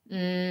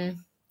 Donna,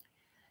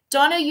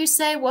 you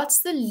say,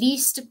 what's the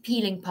least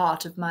appealing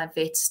part of my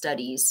vet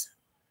studies?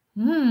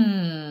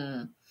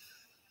 That's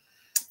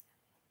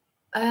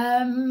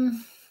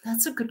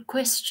a good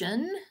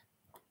question.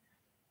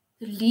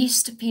 The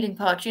least appealing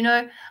part,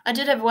 I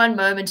did have one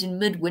moment in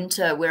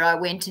midwinter where I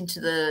went into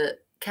the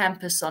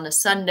campus on a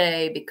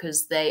Sunday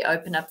because they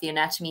open up the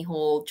anatomy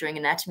hall during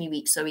anatomy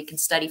week so we can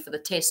study for the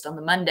test on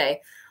the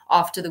Monday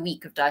after the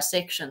week of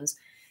dissections.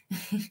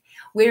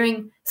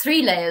 Wearing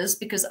 3 layers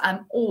because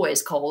I'm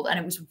always cold, and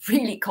it was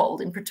really cold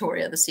in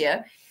Pretoria this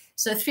year.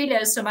 So 3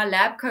 layers. So my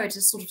lab coat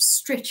is sort of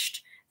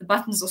stretched. The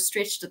buttons are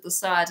stretched at the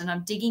side, and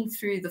I'm digging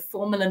through the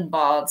formalin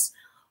baths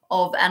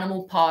of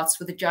animal parts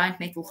with a giant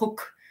metal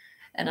hook.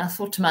 And I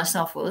thought to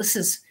myself, well, this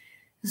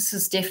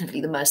is definitely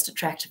the most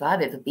attractive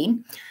I've ever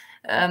been.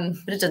 But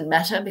it didn't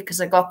matter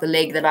because I got the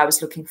leg that I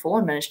was looking for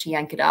and managed to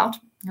yank it out.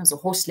 It was a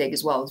horse leg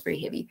as well. It was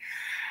very heavy.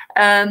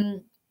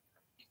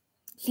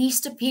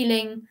 Least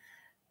appealing.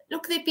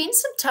 Look, there have been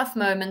some tough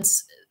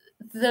moments.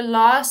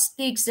 The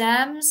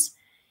exams,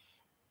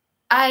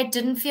 I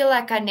didn't feel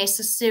like I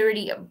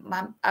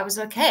was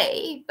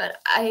okay,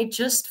 but I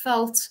just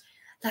felt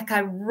like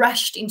I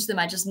rushed into them.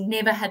 I just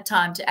never had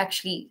time to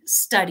actually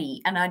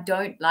study, and I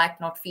don't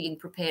like not feeling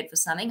prepared for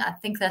something. I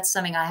think that's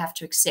something I have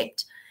to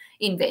accept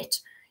in vet,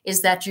 is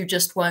that you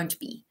just won't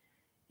be.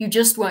 You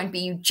just won't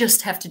be. You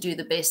just have to do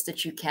the best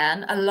that you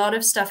can. A lot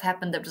of stuff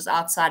happened that was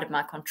outside of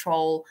my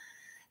control.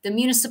 The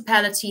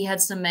municipality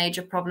had some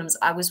major problems.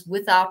 I was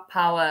without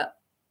power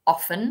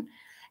often,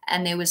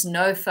 and there was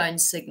no phone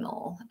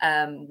signal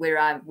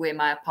where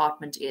my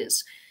apartment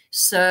is.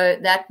 So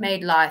that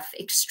made life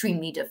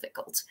extremely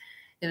difficult.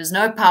 There was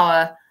no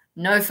power,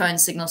 no phone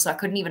signal, so I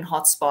couldn't even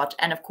hotspot.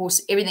 And of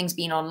course, everything's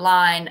been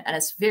online, and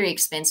it's very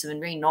expensive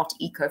and very not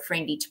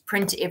eco-friendly to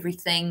print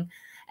everything.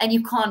 And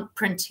you can't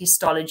print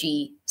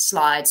histology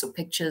slides or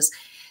pictures.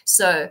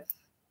 So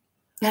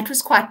that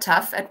was quite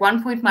tough. At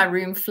one point, my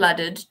room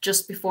flooded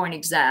just before an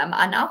exam.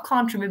 I now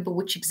can't remember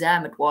which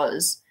exam it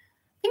was.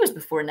 I think it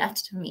was before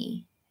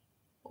anatomy.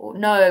 Or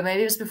no,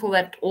 maybe it was before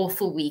that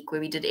awful week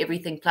where we did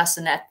everything plus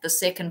the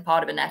second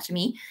part of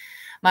anatomy.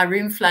 My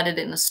room flooded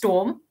in a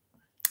storm.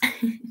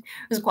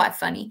 It was quite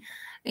funny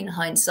in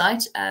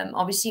hindsight.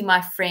 Obviously,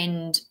 my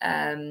friend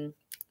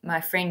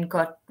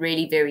got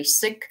really very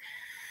sick.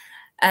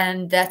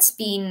 And that's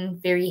been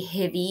very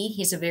heavy.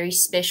 He's a very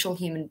special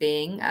human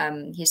being.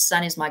 His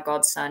son is my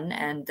godson,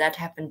 and that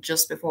happened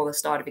just before the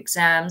start of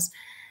exams.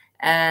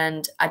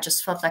 And I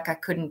just felt like I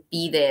couldn't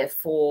be there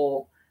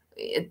for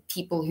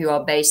people who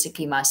are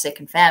basically my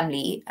second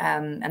family.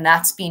 And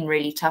that's been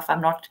really tough.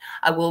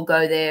 I will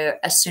go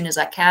there as soon as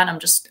I can. I'm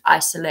just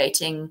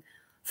isolating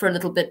for a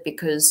little bit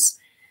because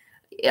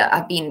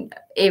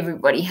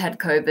everybody had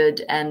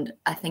COVID, and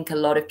I think a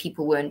lot of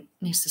people weren't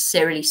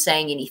necessarily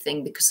saying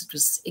anything because it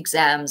was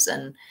exams.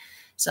 And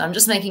so I'm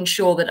just making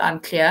sure that I'm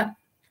clear.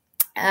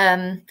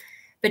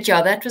 But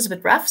yeah, that was a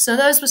bit rough. So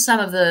those were some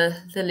of the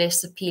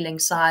less appealing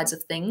sides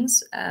of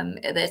things.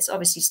 That's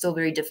obviously still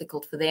very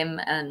difficult for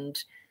them,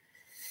 and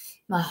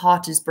my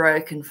heart is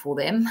broken for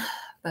them,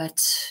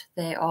 but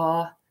they're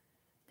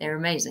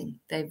amazing.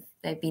 They've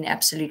been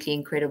absolutely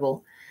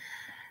incredible.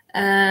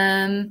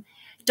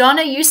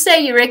 Donna, you say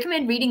you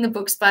recommend reading the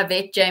books by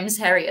vet James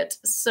Herriot.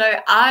 So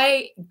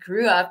I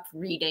grew up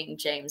reading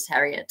James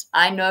Herriot.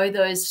 I know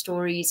those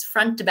stories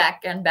front to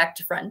back and back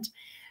to front.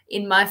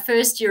 In my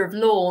first year of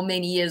law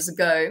many years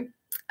ago,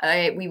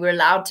 we were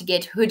allowed to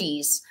get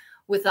hoodies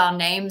with our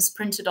names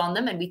printed on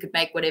them, and we could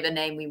make whatever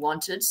name we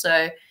wanted.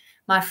 So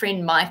my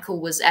friend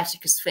Michael was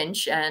Atticus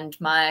Finch, and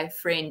my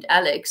friend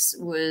Alex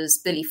was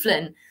Billy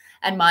Flynn,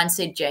 and mine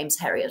said James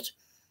Herriot.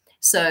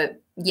 So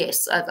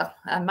yes,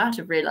 I might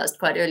have realized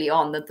quite early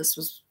on that this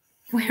was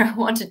where I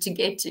wanted to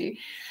get to.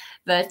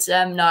 But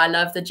no, I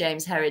love the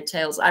James Herriot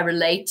tales. I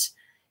relate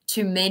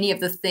to many of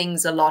the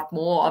things a lot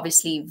more.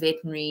 Obviously,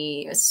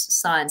 veterinary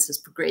science has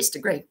progressed a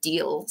great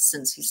deal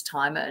since his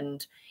time,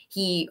 and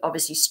he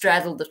obviously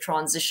straddled the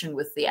transition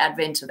with the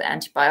advent of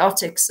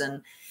antibiotics.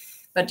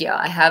 But yeah,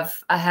 I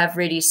have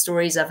read his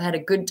stories. I've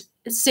had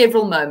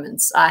several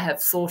moments. I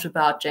have thought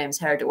about James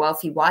Herriot,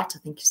 Wealthy White, I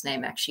think his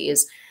name actually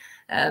is.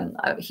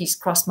 He's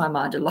crossed my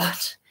mind a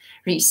lot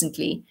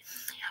recently.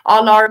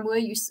 Laura Moore,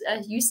 you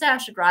say I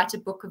should write a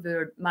book of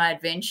my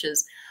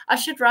adventures. I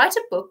should write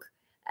a book,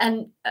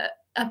 and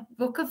a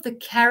book of the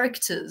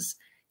characters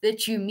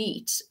that you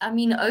meet. I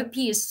mean, OP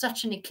is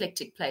such an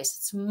eclectic place.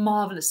 It's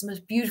marvelous, the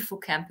most beautiful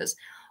campus,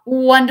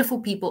 wonderful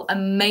people,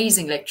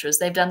 amazing lecturers.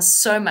 They've done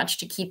so much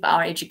to keep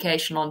our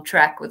education on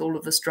track with all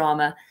of this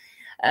drama.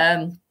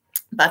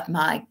 But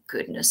my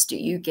goodness, do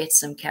you get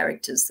some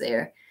characters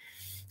there?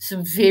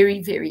 Some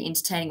very, very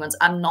entertaining ones.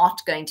 I'm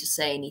not going to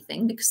say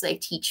anything because they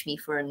teach me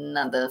for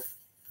another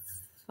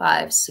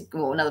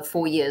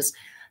 4 years.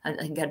 I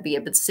think that'd be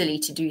a bit silly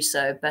to do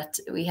so. But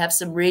we have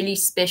some really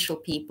special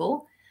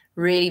people,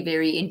 really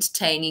very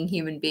entertaining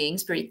human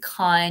beings, very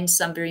kind,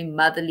 some very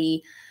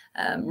motherly,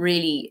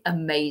 really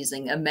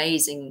amazing,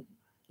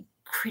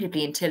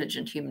 incredibly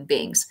intelligent human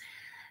beings.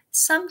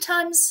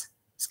 Sometimes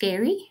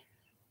scary,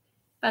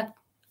 but,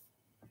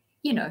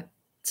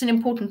 it's an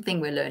important thing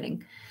we're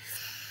learning.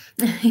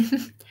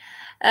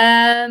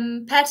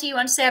 Patty, you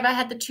want to say, have I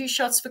had the 2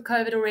 shots for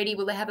COVID already?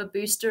 Will they have a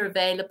booster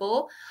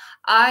available?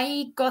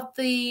 I got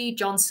the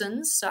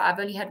Johnson's, so I've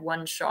only had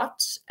one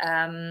shot.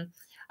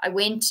 I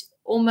went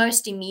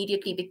almost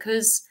immediately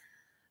because,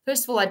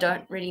 first of all, I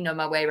don't really know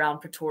my way around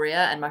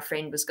Pretoria, and my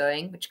friend was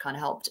going, which kind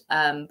of helped.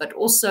 But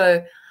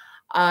also,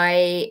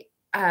 I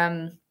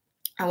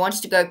I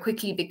wanted to go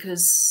quickly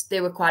because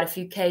there were quite a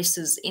few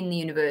cases in the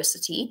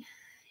university.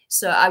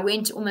 So I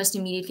went almost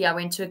immediately. I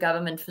went to a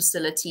government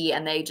facility,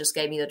 and they just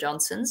gave me the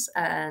Johnson's,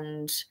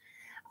 and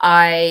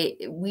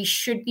we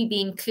should be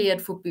being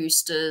cleared for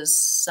boosters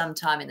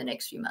sometime in the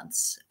next few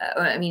months.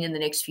 In the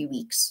next few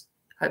weeks,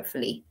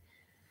 hopefully.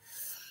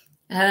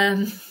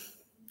 Oh,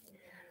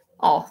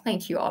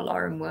 thank you,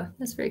 Laura.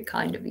 That's very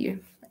kind of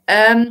you.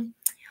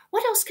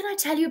 What else can I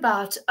tell you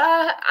about?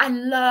 I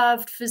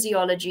loved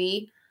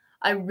physiology.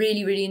 I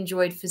really, really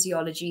enjoyed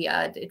physiology.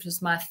 It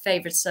was my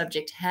favorite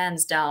subject,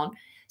 hands down.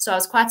 So I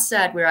was quite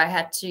sad where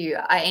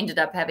I ended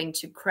up having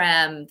to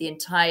cram the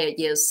entire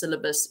year's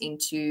syllabus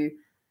into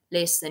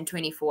less than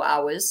 24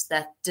 hours.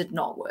 That did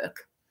not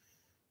work.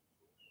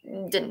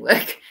 Didn't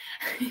work.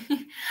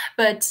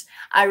 But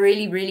I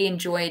really, really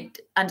enjoyed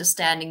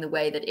understanding the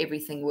way that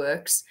everything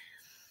works.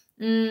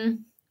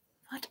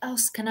 What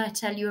else can I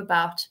tell you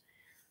about?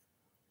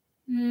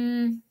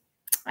 I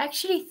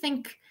actually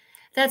think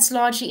that's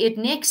largely it.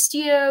 Next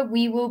year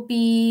we will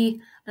be,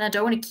 and I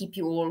don't want to keep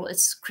you all,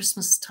 it's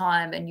Christmas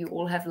time and you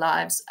all have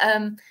lives.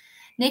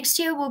 Next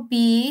year will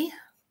be,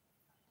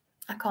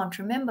 I can't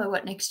remember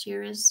what next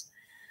year is.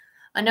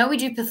 I know we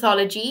do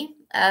pathology.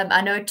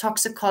 I know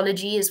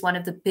toxicology is one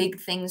of the big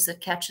things that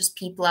catches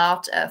people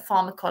out,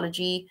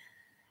 pharmacology,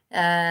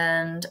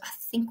 and I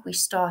think we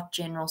start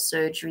general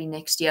surgery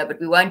next year, but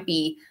we won't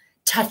be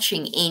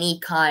touching any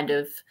kind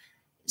of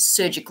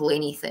surgical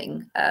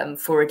anything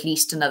for at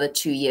least another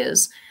 2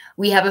 years.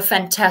 We have a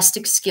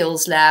fantastic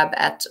skills lab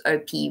at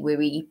OP where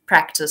we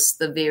practice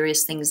the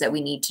various things that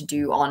we need to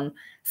do on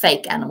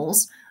fake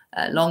animals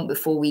long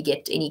before we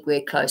get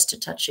anywhere close to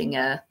touching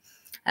a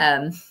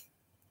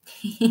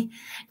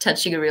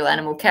touching a real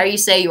animal. Carrie, you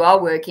say you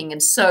are working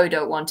and so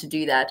don't want to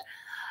do that.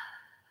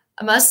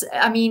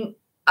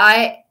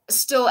 I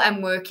still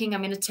am working.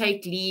 I'm going to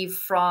take leave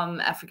from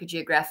Africa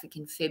Geographic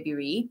in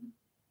February.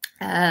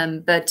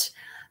 But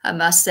I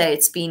must say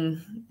it's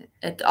been,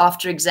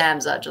 after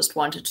exams, I just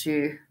wanted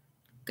to,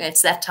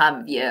 it's that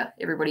time of year.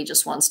 Everybody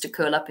just wants to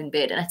curl up in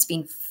bed. And it's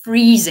been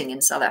freezing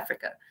in South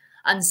Africa,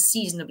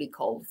 unseasonably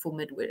cold for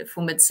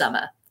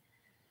midsummer.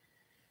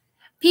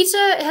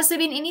 Peter, has there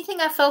been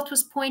anything I felt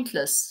was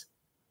pointless?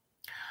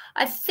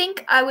 I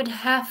think I would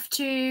have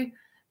to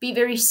be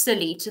very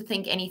silly to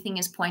think anything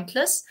is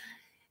pointless.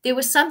 There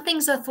were some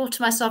things I thought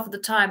to myself at the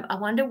time, I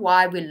wonder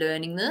why we're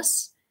learning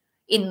this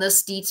in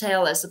this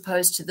detail as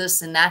opposed to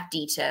this in that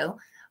detail.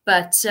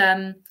 But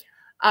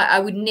I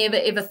would never,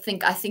 ever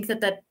think, I think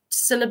that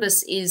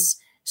syllabus is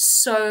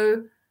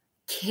so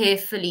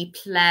carefully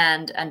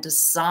planned and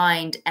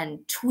designed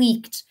and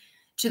tweaked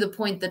to the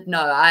point that,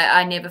 no,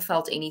 I never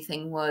felt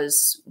anything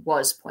was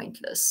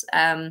pointless.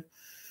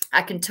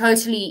 I can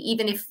totally,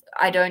 even if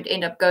I don't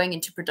end up going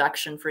into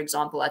production, for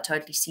example, I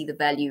totally see the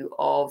value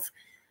of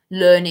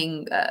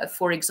learning,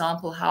 for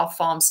example, how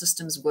farm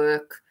systems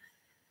work,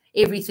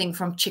 everything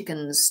from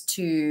chickens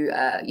to,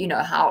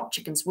 how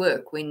chickens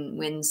work, when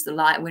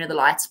are the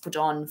lights put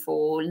on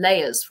for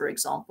layers, for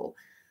example.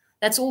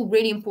 That's all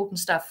really important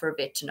stuff for a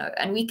vet to know.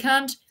 And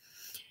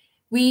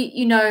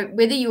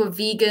whether you're a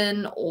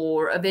vegan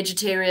or a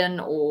vegetarian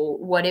or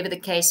whatever the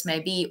case may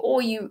be,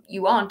 or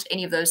you aren't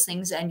any of those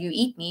things and you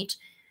eat meat,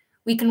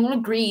 we can all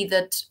agree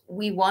that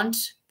we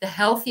want the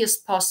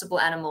healthiest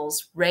possible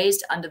animals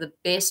raised under the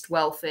best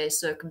welfare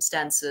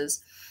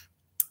circumstances,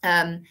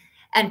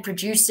 and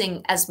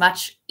producing as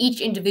much, each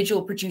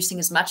individual producing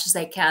as much as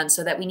they can,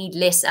 so that we need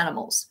less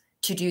animals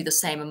to do the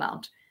same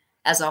amount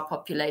as our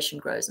population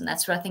grows. And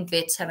that's where I think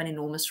vets have an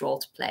enormous role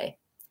to play.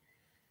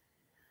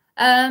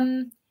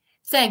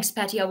 Thanks,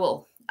 Patty. I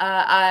will.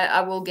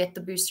 I will get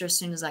the booster as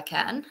soon as I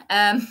can.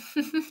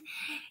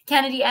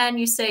 Kennedy Ann,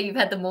 you say you've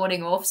had the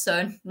morning off,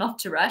 so not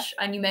to rush,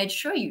 and you made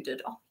sure you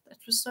did. Oh, that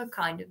was so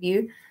kind of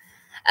you.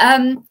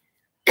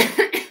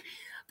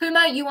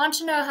 Puma, you want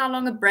to know how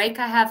long a break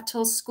I have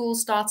till school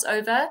starts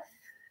over?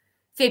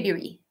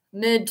 February,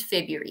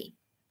 mid-February.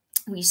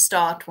 We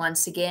start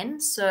once again.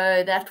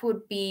 So that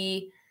would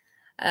be,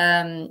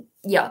 I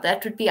think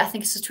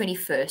it's the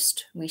 21st.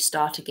 We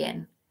start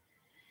again.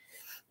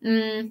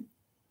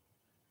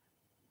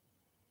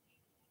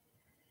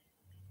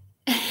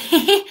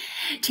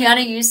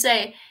 Tiana, you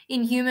say,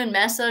 in human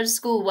massage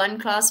school, one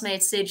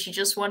classmate said she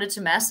just wanted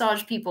to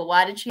massage people.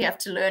 Why did she have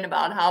to learn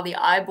about how the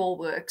eyeball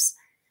works?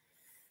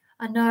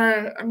 I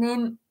know. I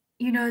mean,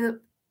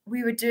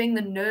 we were doing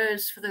the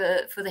nerves for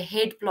the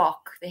head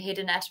block, the head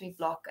anatomy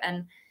block,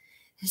 and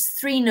there's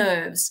 3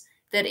 nerves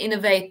that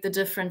innervate the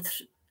different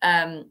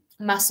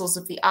muscles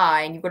of the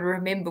eye, and you've got to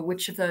remember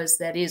which of those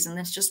that is, and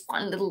that's just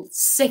one little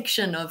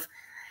section of,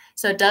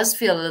 so it does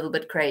feel a little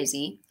bit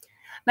crazy.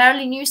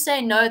 Marilyn, you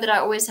say no, that I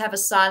always have a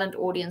silent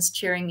audience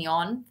cheering me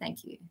on.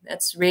 Thank you.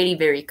 That's really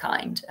very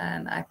kind.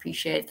 I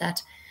appreciate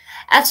that.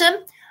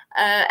 Atom,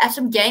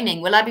 Atom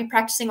Gaming, will I be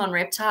practicing on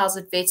reptiles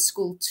at vet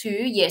school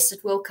too? Yes,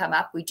 it will come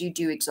up. We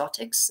do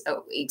exotics.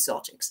 Oh,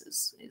 exotics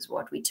is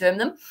what we term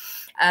them.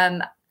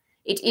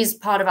 It is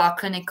part of our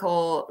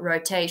clinical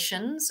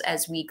rotations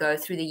as we go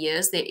through the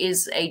years. There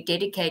is a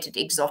dedicated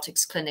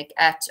exotics clinic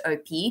at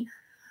OP,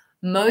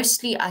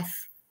 mostly I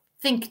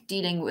think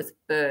dealing with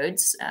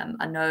birds.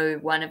 I know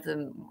one of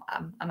them,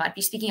 I might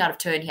be speaking out of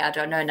turn here, I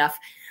don't know enough,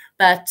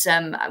 but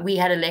we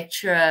had a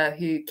lecturer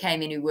who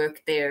came in who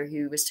worked there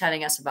who was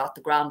telling us about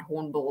the ground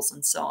hornbills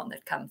and so on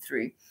that come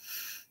through.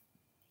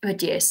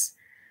 But yes.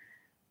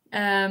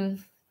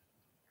 And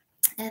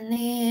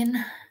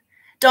then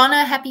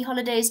Donna, happy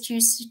holidays to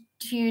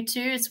you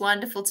too. It's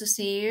wonderful to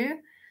see you.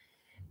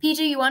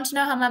 Peter, you want to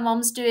know how my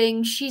mom's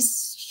doing?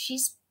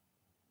 She's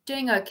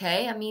doing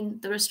okay. I mean,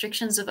 the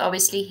restrictions have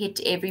obviously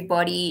hit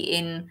everybody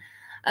in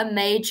a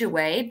major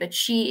way, but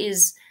she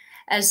is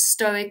as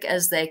stoic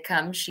as they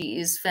come. She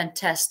is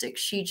fantastic.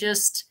 She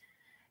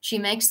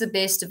makes the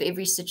best of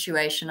every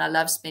situation. I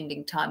love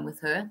spending time with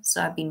her.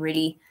 So I've been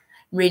really,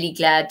 really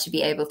glad to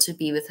be able to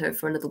be with her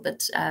for a little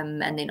bit.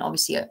 And then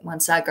obviously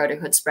once I go to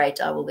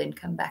Hoedspruit, I will then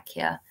come back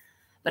here.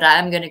 But I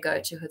am going to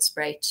go to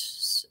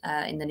Hoedspruit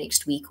in the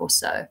next week or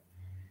so.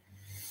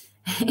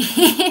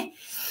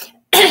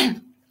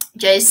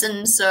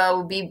 Jason, so I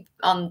will be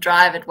on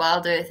drive at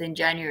Wild Earth in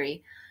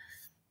January.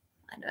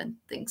 I don't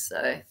think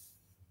so.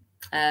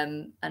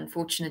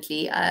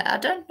 Unfortunately, I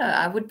don't know.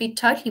 I would be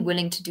totally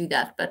willing to do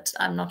that, but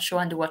I'm not sure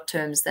under what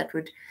terms that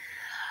would.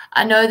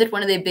 I know that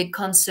one of their big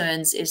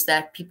concerns is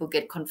that people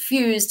get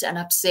confused and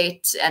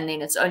upset, and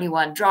then it's only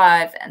one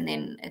drive, and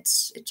then it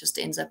just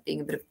ends up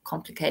being a bit of a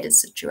complicated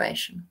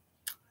situation.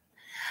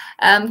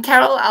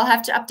 Carol, I'll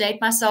have to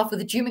update myself with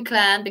the Djuma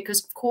clan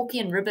because Corky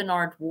and Ribbon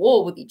are at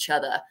war with each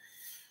other.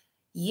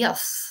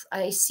 Yes,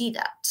 I see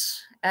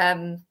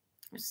that.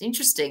 It's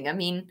interesting. I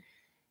mean,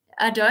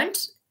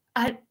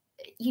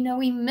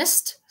 we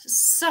missed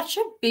such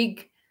a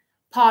big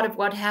part of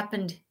what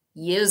happened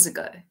years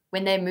ago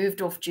when they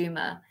moved off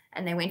Djuma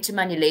and they went to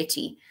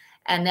Manuletti.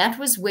 And that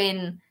was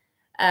when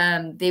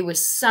there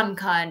was some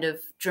kind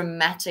of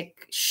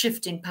dramatic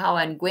shift in power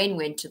and Gwen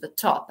went to the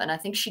top. And I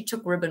think she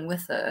took Ribbon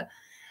with her.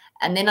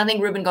 And then I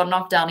think Ribbon got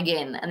knocked down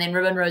again. And then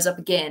Ribbon rose up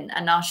again.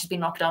 And now she's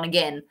been knocked down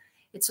again.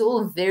 It's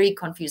all very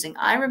confusing.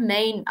 I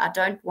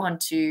don't want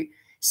to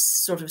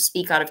sort of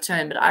speak out of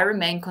turn, but I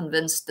remain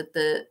convinced that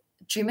the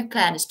Djuma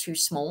clan is too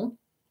small.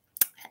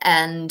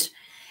 And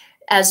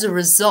as a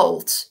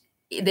result,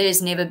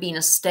 there's never been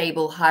a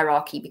stable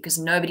hierarchy because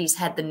nobody's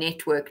had the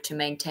network to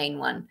maintain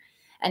one.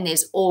 And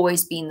there's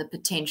always been the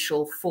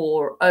potential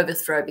for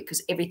overthrow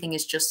because everything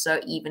is just so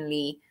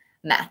evenly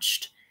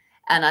matched.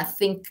 And I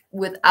think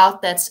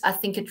without that, I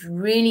think it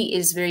really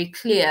is very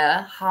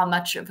clear how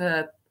much of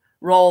a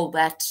role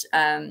that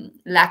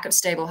lack of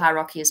stable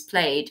hierarchy has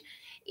played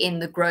in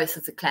the growth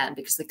of the clan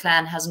because the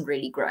clan hasn't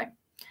really grown.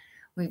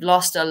 We've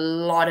lost a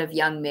lot of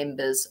young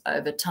members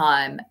over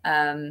time.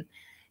 And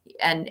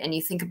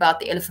you think about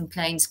the Elephant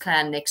Plains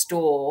clan next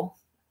door,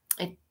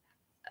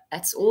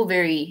 it's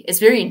very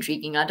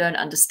intriguing. I don't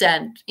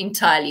understand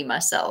entirely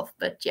myself,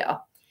 but yeah.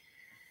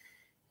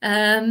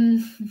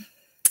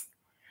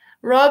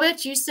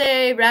 Robert, you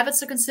say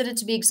rabbits are considered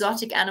to be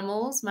exotic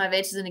animals. My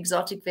vet is an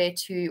exotic vet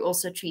who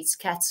also treats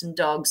cats and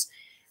dogs.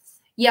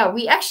 Yeah,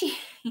 we actually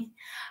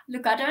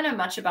look. I don't know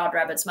much about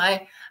rabbits.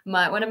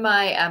 One of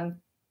my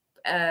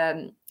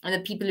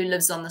the people who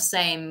lives on the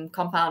same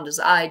compound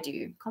as I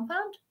do.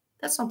 Compound?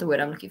 That's not the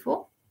word I'm looking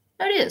for.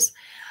 No, it is.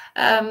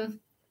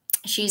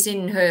 She's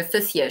in her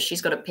 5th year.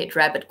 She's got a pet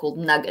rabbit called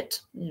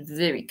Nugget.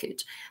 Very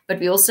cute. But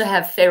we also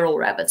have feral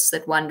rabbits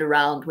that wander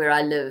around where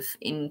I live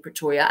in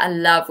Pretoria. I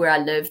love where I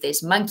live.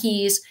 There's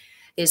monkeys.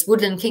 There's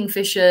woodland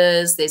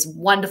kingfishers. There's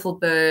wonderful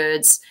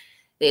birds.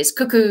 There's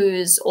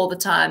cuckoos all the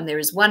time. There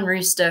is one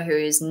rooster who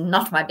is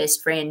not my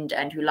best friend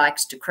and who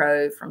likes to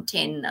crow from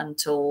 10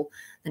 until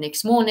the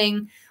next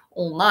morning,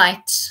 all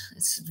night.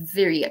 It's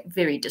very,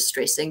 very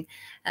distressing.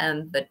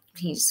 But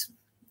he's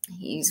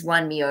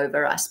won me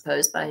over, I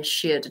suppose, by his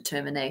sheer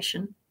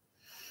determination.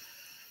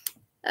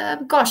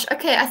 Gosh,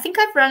 okay, I think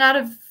I've run out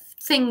of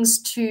things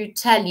to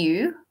tell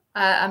you.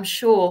 I'm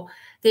sure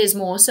there's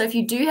more. So if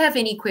you do have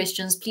any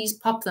questions, please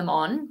pop them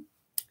on.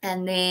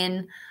 And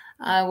then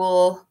I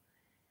will...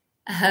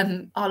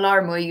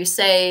 Alarmo, you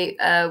say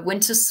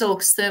winter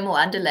silks, thermal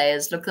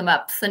underlayers, look them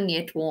up, thin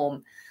yet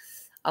warm.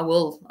 I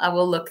will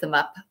look them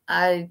up.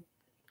 I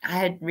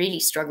had really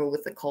struggled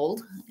with the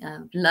cold,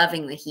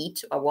 loving the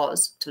heat. I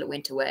was till it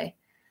went away.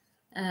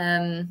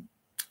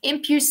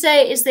 Imp, you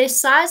say, is there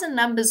size and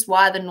numbers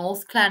why the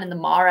North Clan in the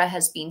Mara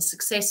has been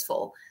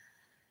successful?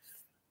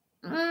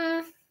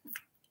 I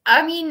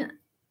mean,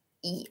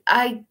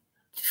 I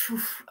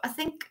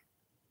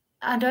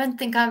don't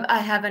think I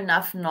have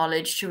enough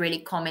knowledge to really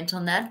comment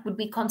on that. Would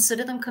we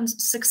consider them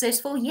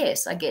successful?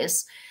 Yes, I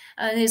guess.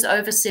 There's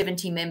over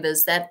 70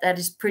 members. That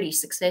is pretty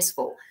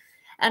successful.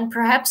 And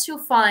perhaps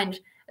you'll find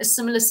a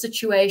similar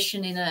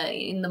situation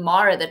in the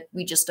Mara that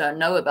we just don't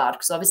know about,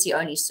 because obviously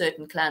only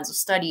certain clans are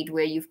studied,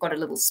 where you've got a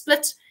little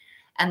split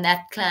And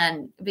that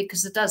clan,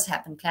 because it does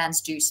happen,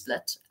 clans do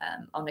split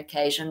on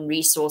occasion.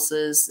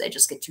 Resources, they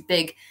just get too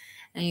big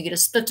and you get a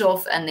split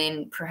off, and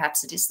then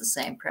perhaps it is the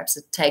same. Perhaps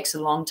it takes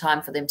a long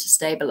time for them to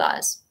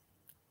stabilize.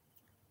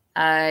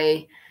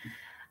 I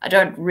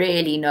don't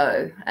really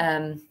know.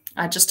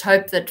 I just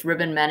hope that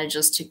Ribbon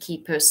manages to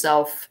keep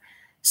herself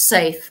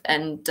safe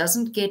and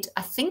doesn't get,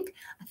 I think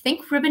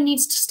Ribbon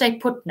needs to stay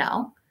put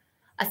now.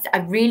 I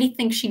really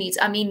think she needs,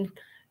 I mean,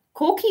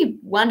 Corky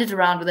wandered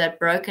around with that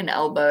broken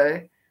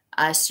elbow,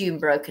 I assume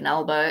broken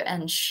elbow,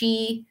 and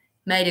she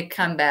made a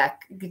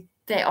comeback.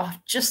 They are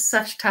just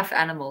such tough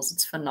animals.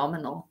 It's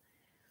phenomenal.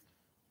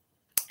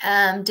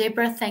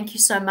 Deborah, thank you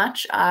so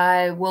much.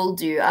 I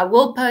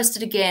will post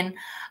it again.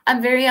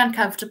 I'm very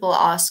uncomfortable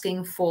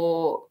asking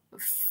for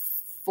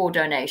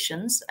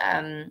donations.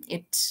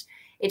 It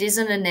is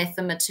an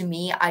anathema to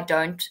me. I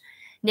don't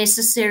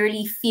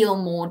necessarily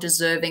feel more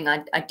deserving.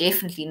 I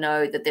definitely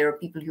know that there are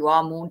people who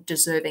are more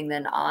deserving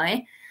than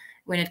I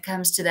when it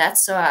comes to that.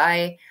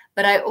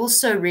 But I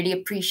also really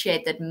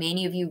appreciate that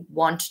many of you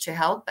want to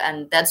help,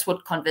 and that's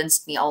what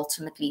convinced me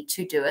ultimately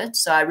to do it.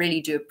 So I really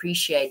do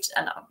appreciate,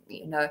 and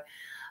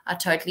I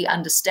totally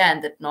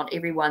understand that not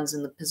everyone's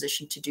in the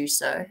position to do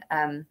so.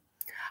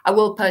 I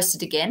will post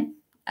it again.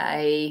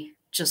 I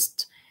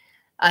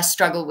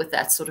struggle with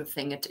that sort of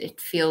thing. It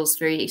feels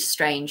very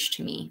strange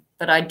to me,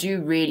 but I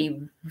do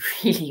really,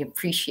 really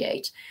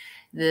appreciate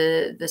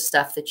the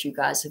stuff that you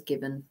guys have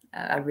given.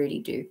 I really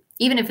do,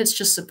 even if it's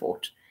just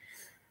support.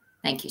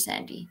 Thank you,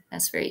 Sandy.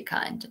 That's very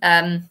kind.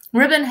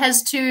 Ribbon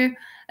has 2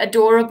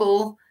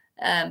 adorable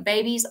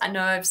babies. I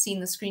know I've seen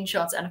the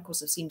screenshots, and of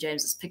course I've seen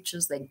James's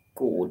pictures. They're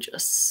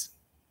gorgeous.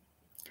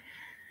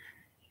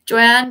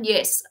 Joanne,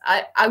 yes,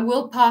 I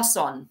will pass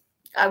on.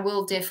 I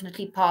will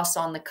definitely pass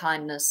on the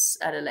kindness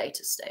at a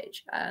later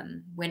stage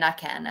when I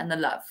can, and the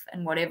love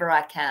and whatever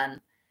I can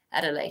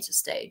at a later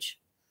stage.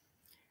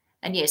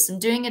 And yes, I'm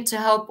doing it to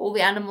help all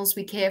the animals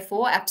we care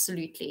for.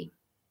 Absolutely.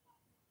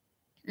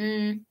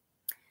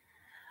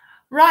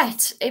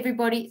 Right,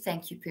 everybody.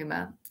 Thank you,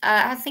 Puma.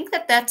 I think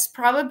that's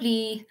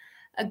probably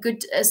a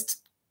good,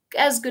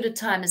 as good a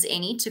time as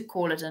any to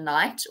call it a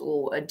night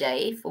or a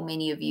day for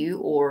many of you,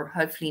 or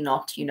hopefully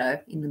not, in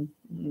the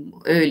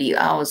early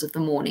hours of the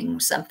morning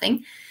or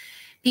something.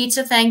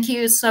 Peter, thank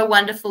you. It's so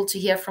wonderful to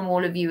hear from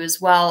all of you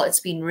as well. It's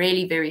been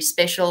really very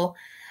special.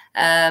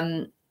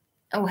 Oh,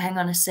 hang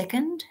on a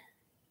second.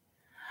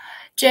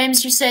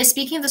 James, you say,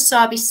 speaking of the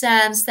Sabi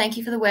Sands, thank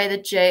you for the way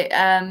that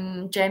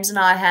James and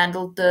I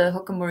handled the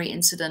Hukamuri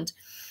incident.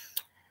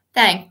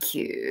 Thank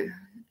you.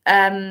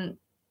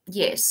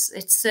 Yes,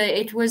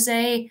 it was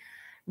a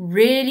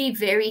really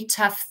very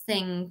tough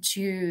thing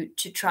to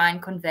try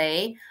and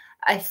convey.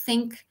 I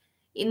think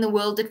in the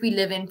world that we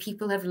live in,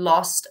 people have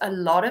lost a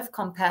lot of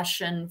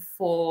compassion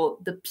for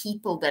the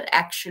people that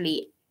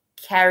actually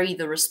carry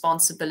the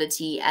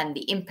responsibility and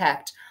the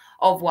impact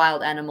of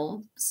wild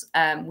animals.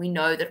 We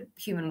know that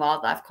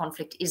human-wildlife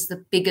conflict is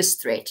the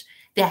biggest threat,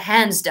 the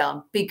hands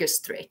down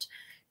biggest threat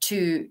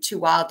to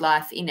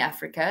wildlife in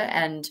Africa.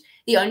 And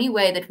the only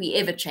way that we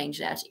ever change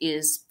that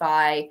is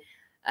by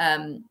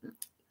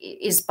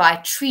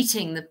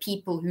treating the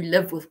people who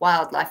live with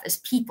wildlife as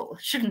people.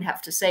 I shouldn't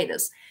have to say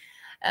this,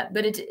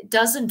 but it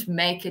doesn't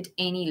make it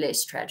any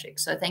less tragic.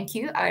 So thank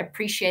you. I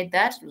appreciate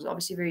that. It was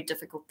obviously a very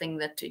difficult thing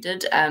that we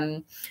did.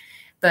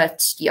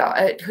 But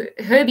yeah,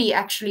 Herbie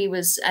actually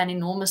was an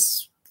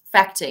enormous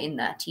factor in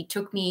that. He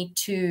took me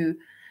to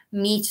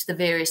meet the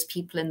various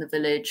people in the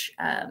village,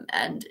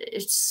 and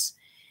it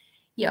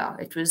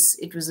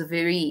was a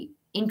very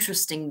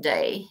interesting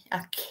day.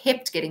 I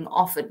kept getting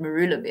offered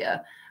marula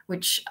beer,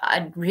 which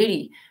I'd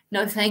really,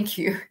 no thank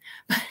you.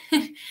 But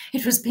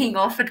it was being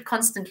offered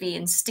constantly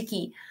in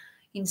sticky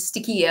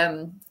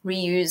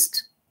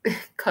reused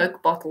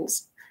Coke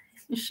bottles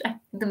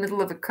in the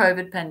middle of a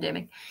COVID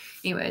pandemic.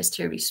 Anyway, it's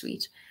terribly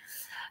sweet.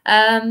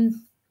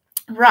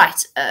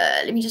 Right,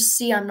 let me just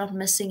see I'm not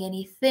missing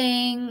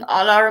anything.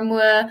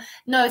 Alaramur,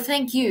 no,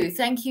 thank you.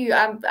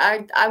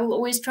 I will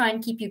always try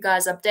and keep you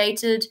guys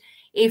updated.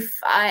 If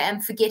I am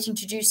forgetting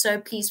to do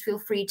so, please feel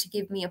free to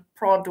give me a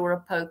prod or a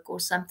poke or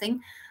something.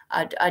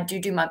 I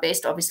do my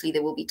best. Obviously,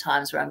 there will be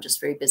times where I'm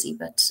just very busy,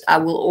 but I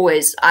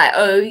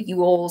owe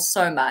you all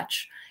so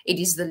much. It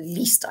is the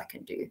least I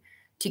can do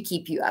to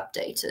keep you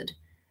updated.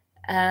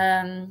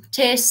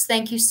 Tess,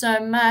 thank you so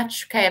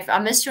much. Okay, if I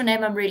missed your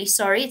name, I'm really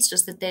sorry. It's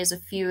just that there's a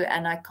few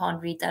and I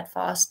can't read that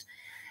fast.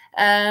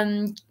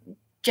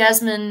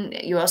 Jasmine,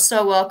 you are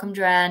so welcome.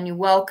 Joanne, you're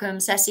welcome.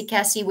 Sassy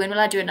Cassie, when will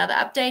I do another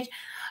update?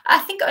 I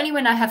think only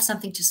when I have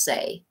something to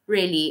say,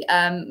 really.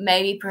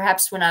 Maybe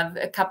perhaps when I'm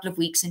a couple of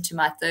weeks into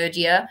my 3rd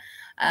year.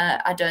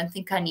 I don't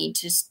think I need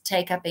to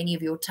take up any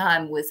of your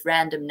time with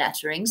random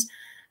natterings.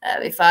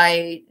 If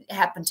I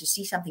happen to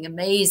see something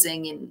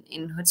amazing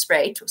in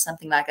Hoedspruit or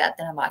something like that,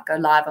 then I might go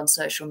live on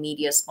social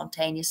media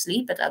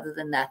spontaneously. But other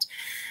than that,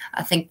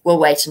 I think we'll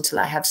wait until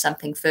I have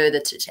something further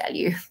to tell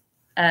you.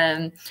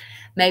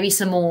 Maybe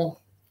some more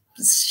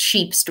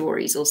sheep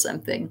stories or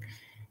something.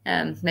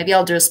 Maybe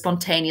I'll do a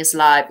spontaneous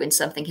live when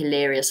something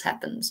hilarious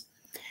happens.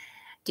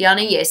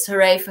 Diana, yes,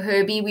 hooray for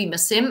Herbie. We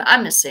miss him. I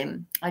miss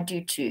him. I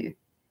do too.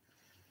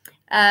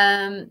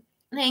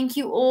 Thank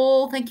you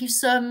all. Thank you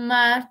so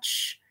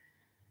much.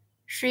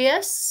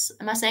 Shreyas,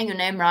 am I saying your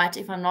name right?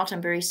 If I'm not,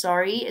 I'm very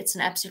sorry. It's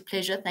an absolute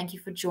pleasure. Thank you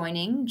for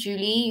joining.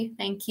 Julie,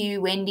 thank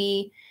you.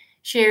 Wendy,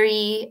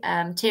 Sherry,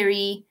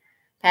 Terry,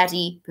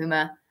 Patty,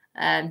 Puma,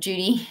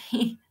 Judy,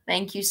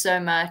 thank you so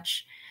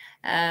much.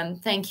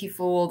 Thank you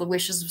for all the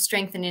wishes of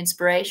strength and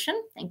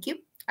inspiration. Thank you.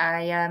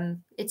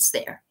 It's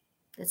there.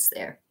 It's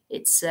there.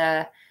 It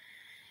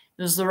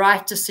was the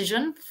right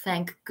decision.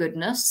 Thank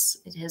goodness.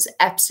 It has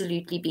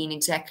absolutely been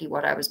exactly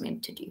what I was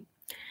meant to do.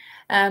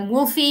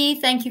 Wolfie,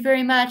 thank you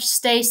very much.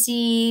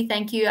 Stacy,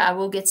 thank you. I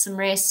will get some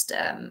rest.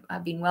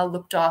 I've been well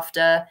looked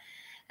after.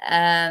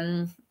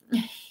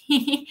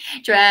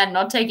 Joanne,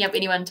 not taking up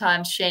anyone's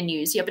time to share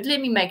news. Yeah, but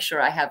let me make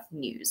sure I have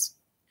news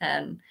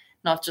and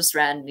not just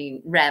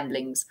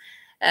ramblings.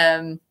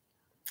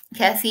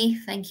 Kathy,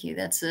 thank you.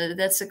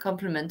 That's a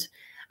compliment.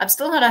 I'm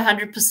still not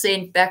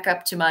 100% back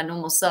up to my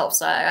normal self,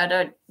 so I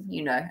don't,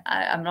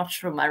 I'm not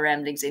sure my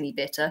ramblings any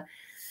better.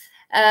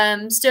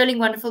 Sterling,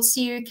 wonderful to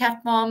see you.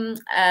 Cat Mom,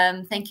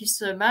 thank you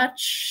so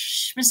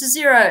much. Mrs.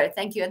 Zero,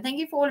 thank you. And thank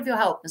you for all of your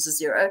help, Mrs.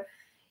 Zero.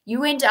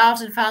 You went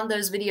out and found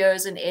those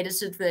videos and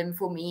edited them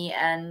for me,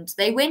 and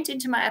they went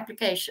into my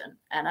application,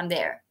 and I'm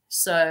there.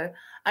 So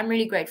I'm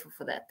really grateful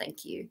for that.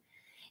 Thank you.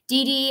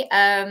 Dee Dee,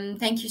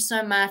 thank you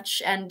so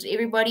much. And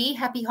everybody,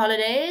 happy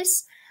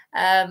holidays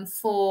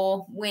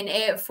for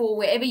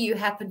wherever you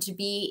happen to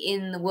be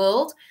in the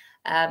world.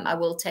 I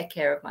will take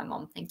care of my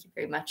mom. Thank you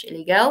very much,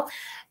 Ellie Girl.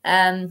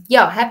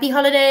 Yeah, happy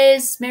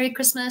holidays. Merry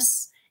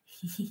Christmas.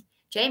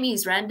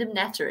 Jamie's random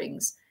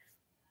natterings.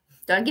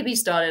 Don't get me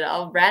started.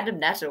 I'll random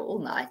natter all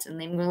night, and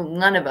then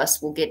none of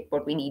us will get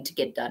what we need to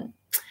get done.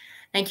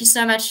 Thank you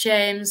so much,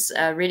 James.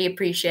 Really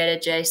appreciate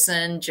it.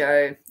 Jason,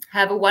 Joe.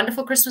 Have a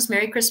wonderful Christmas.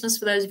 Merry Christmas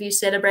for those of you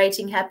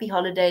celebrating. Happy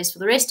holidays for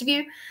the rest of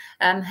you.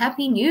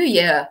 Happy New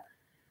Year.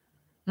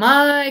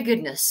 My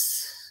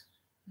goodness.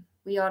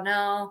 We are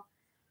now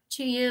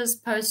 2 years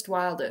post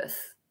Wild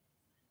Earth.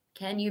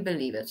 Can you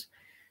believe it?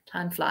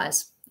 Time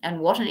flies. And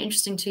what an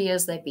interesting 2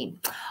 years they've been.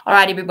 All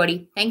right,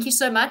 everybody. Thank you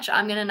so much.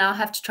 I'm going to now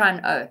have to try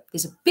and,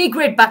 there's a big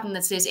red button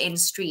that says end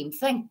stream.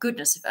 Thank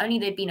goodness. If only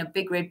there'd been a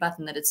big red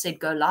button that had said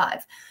go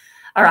live.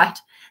 All right.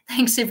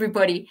 Thanks,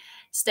 everybody.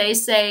 Stay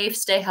safe,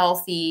 stay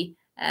healthy.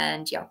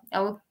 And yeah, I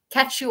will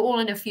catch you all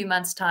in a few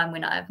months' time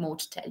when I have more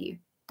to tell you.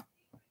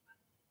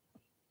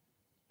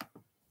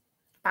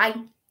 Bye.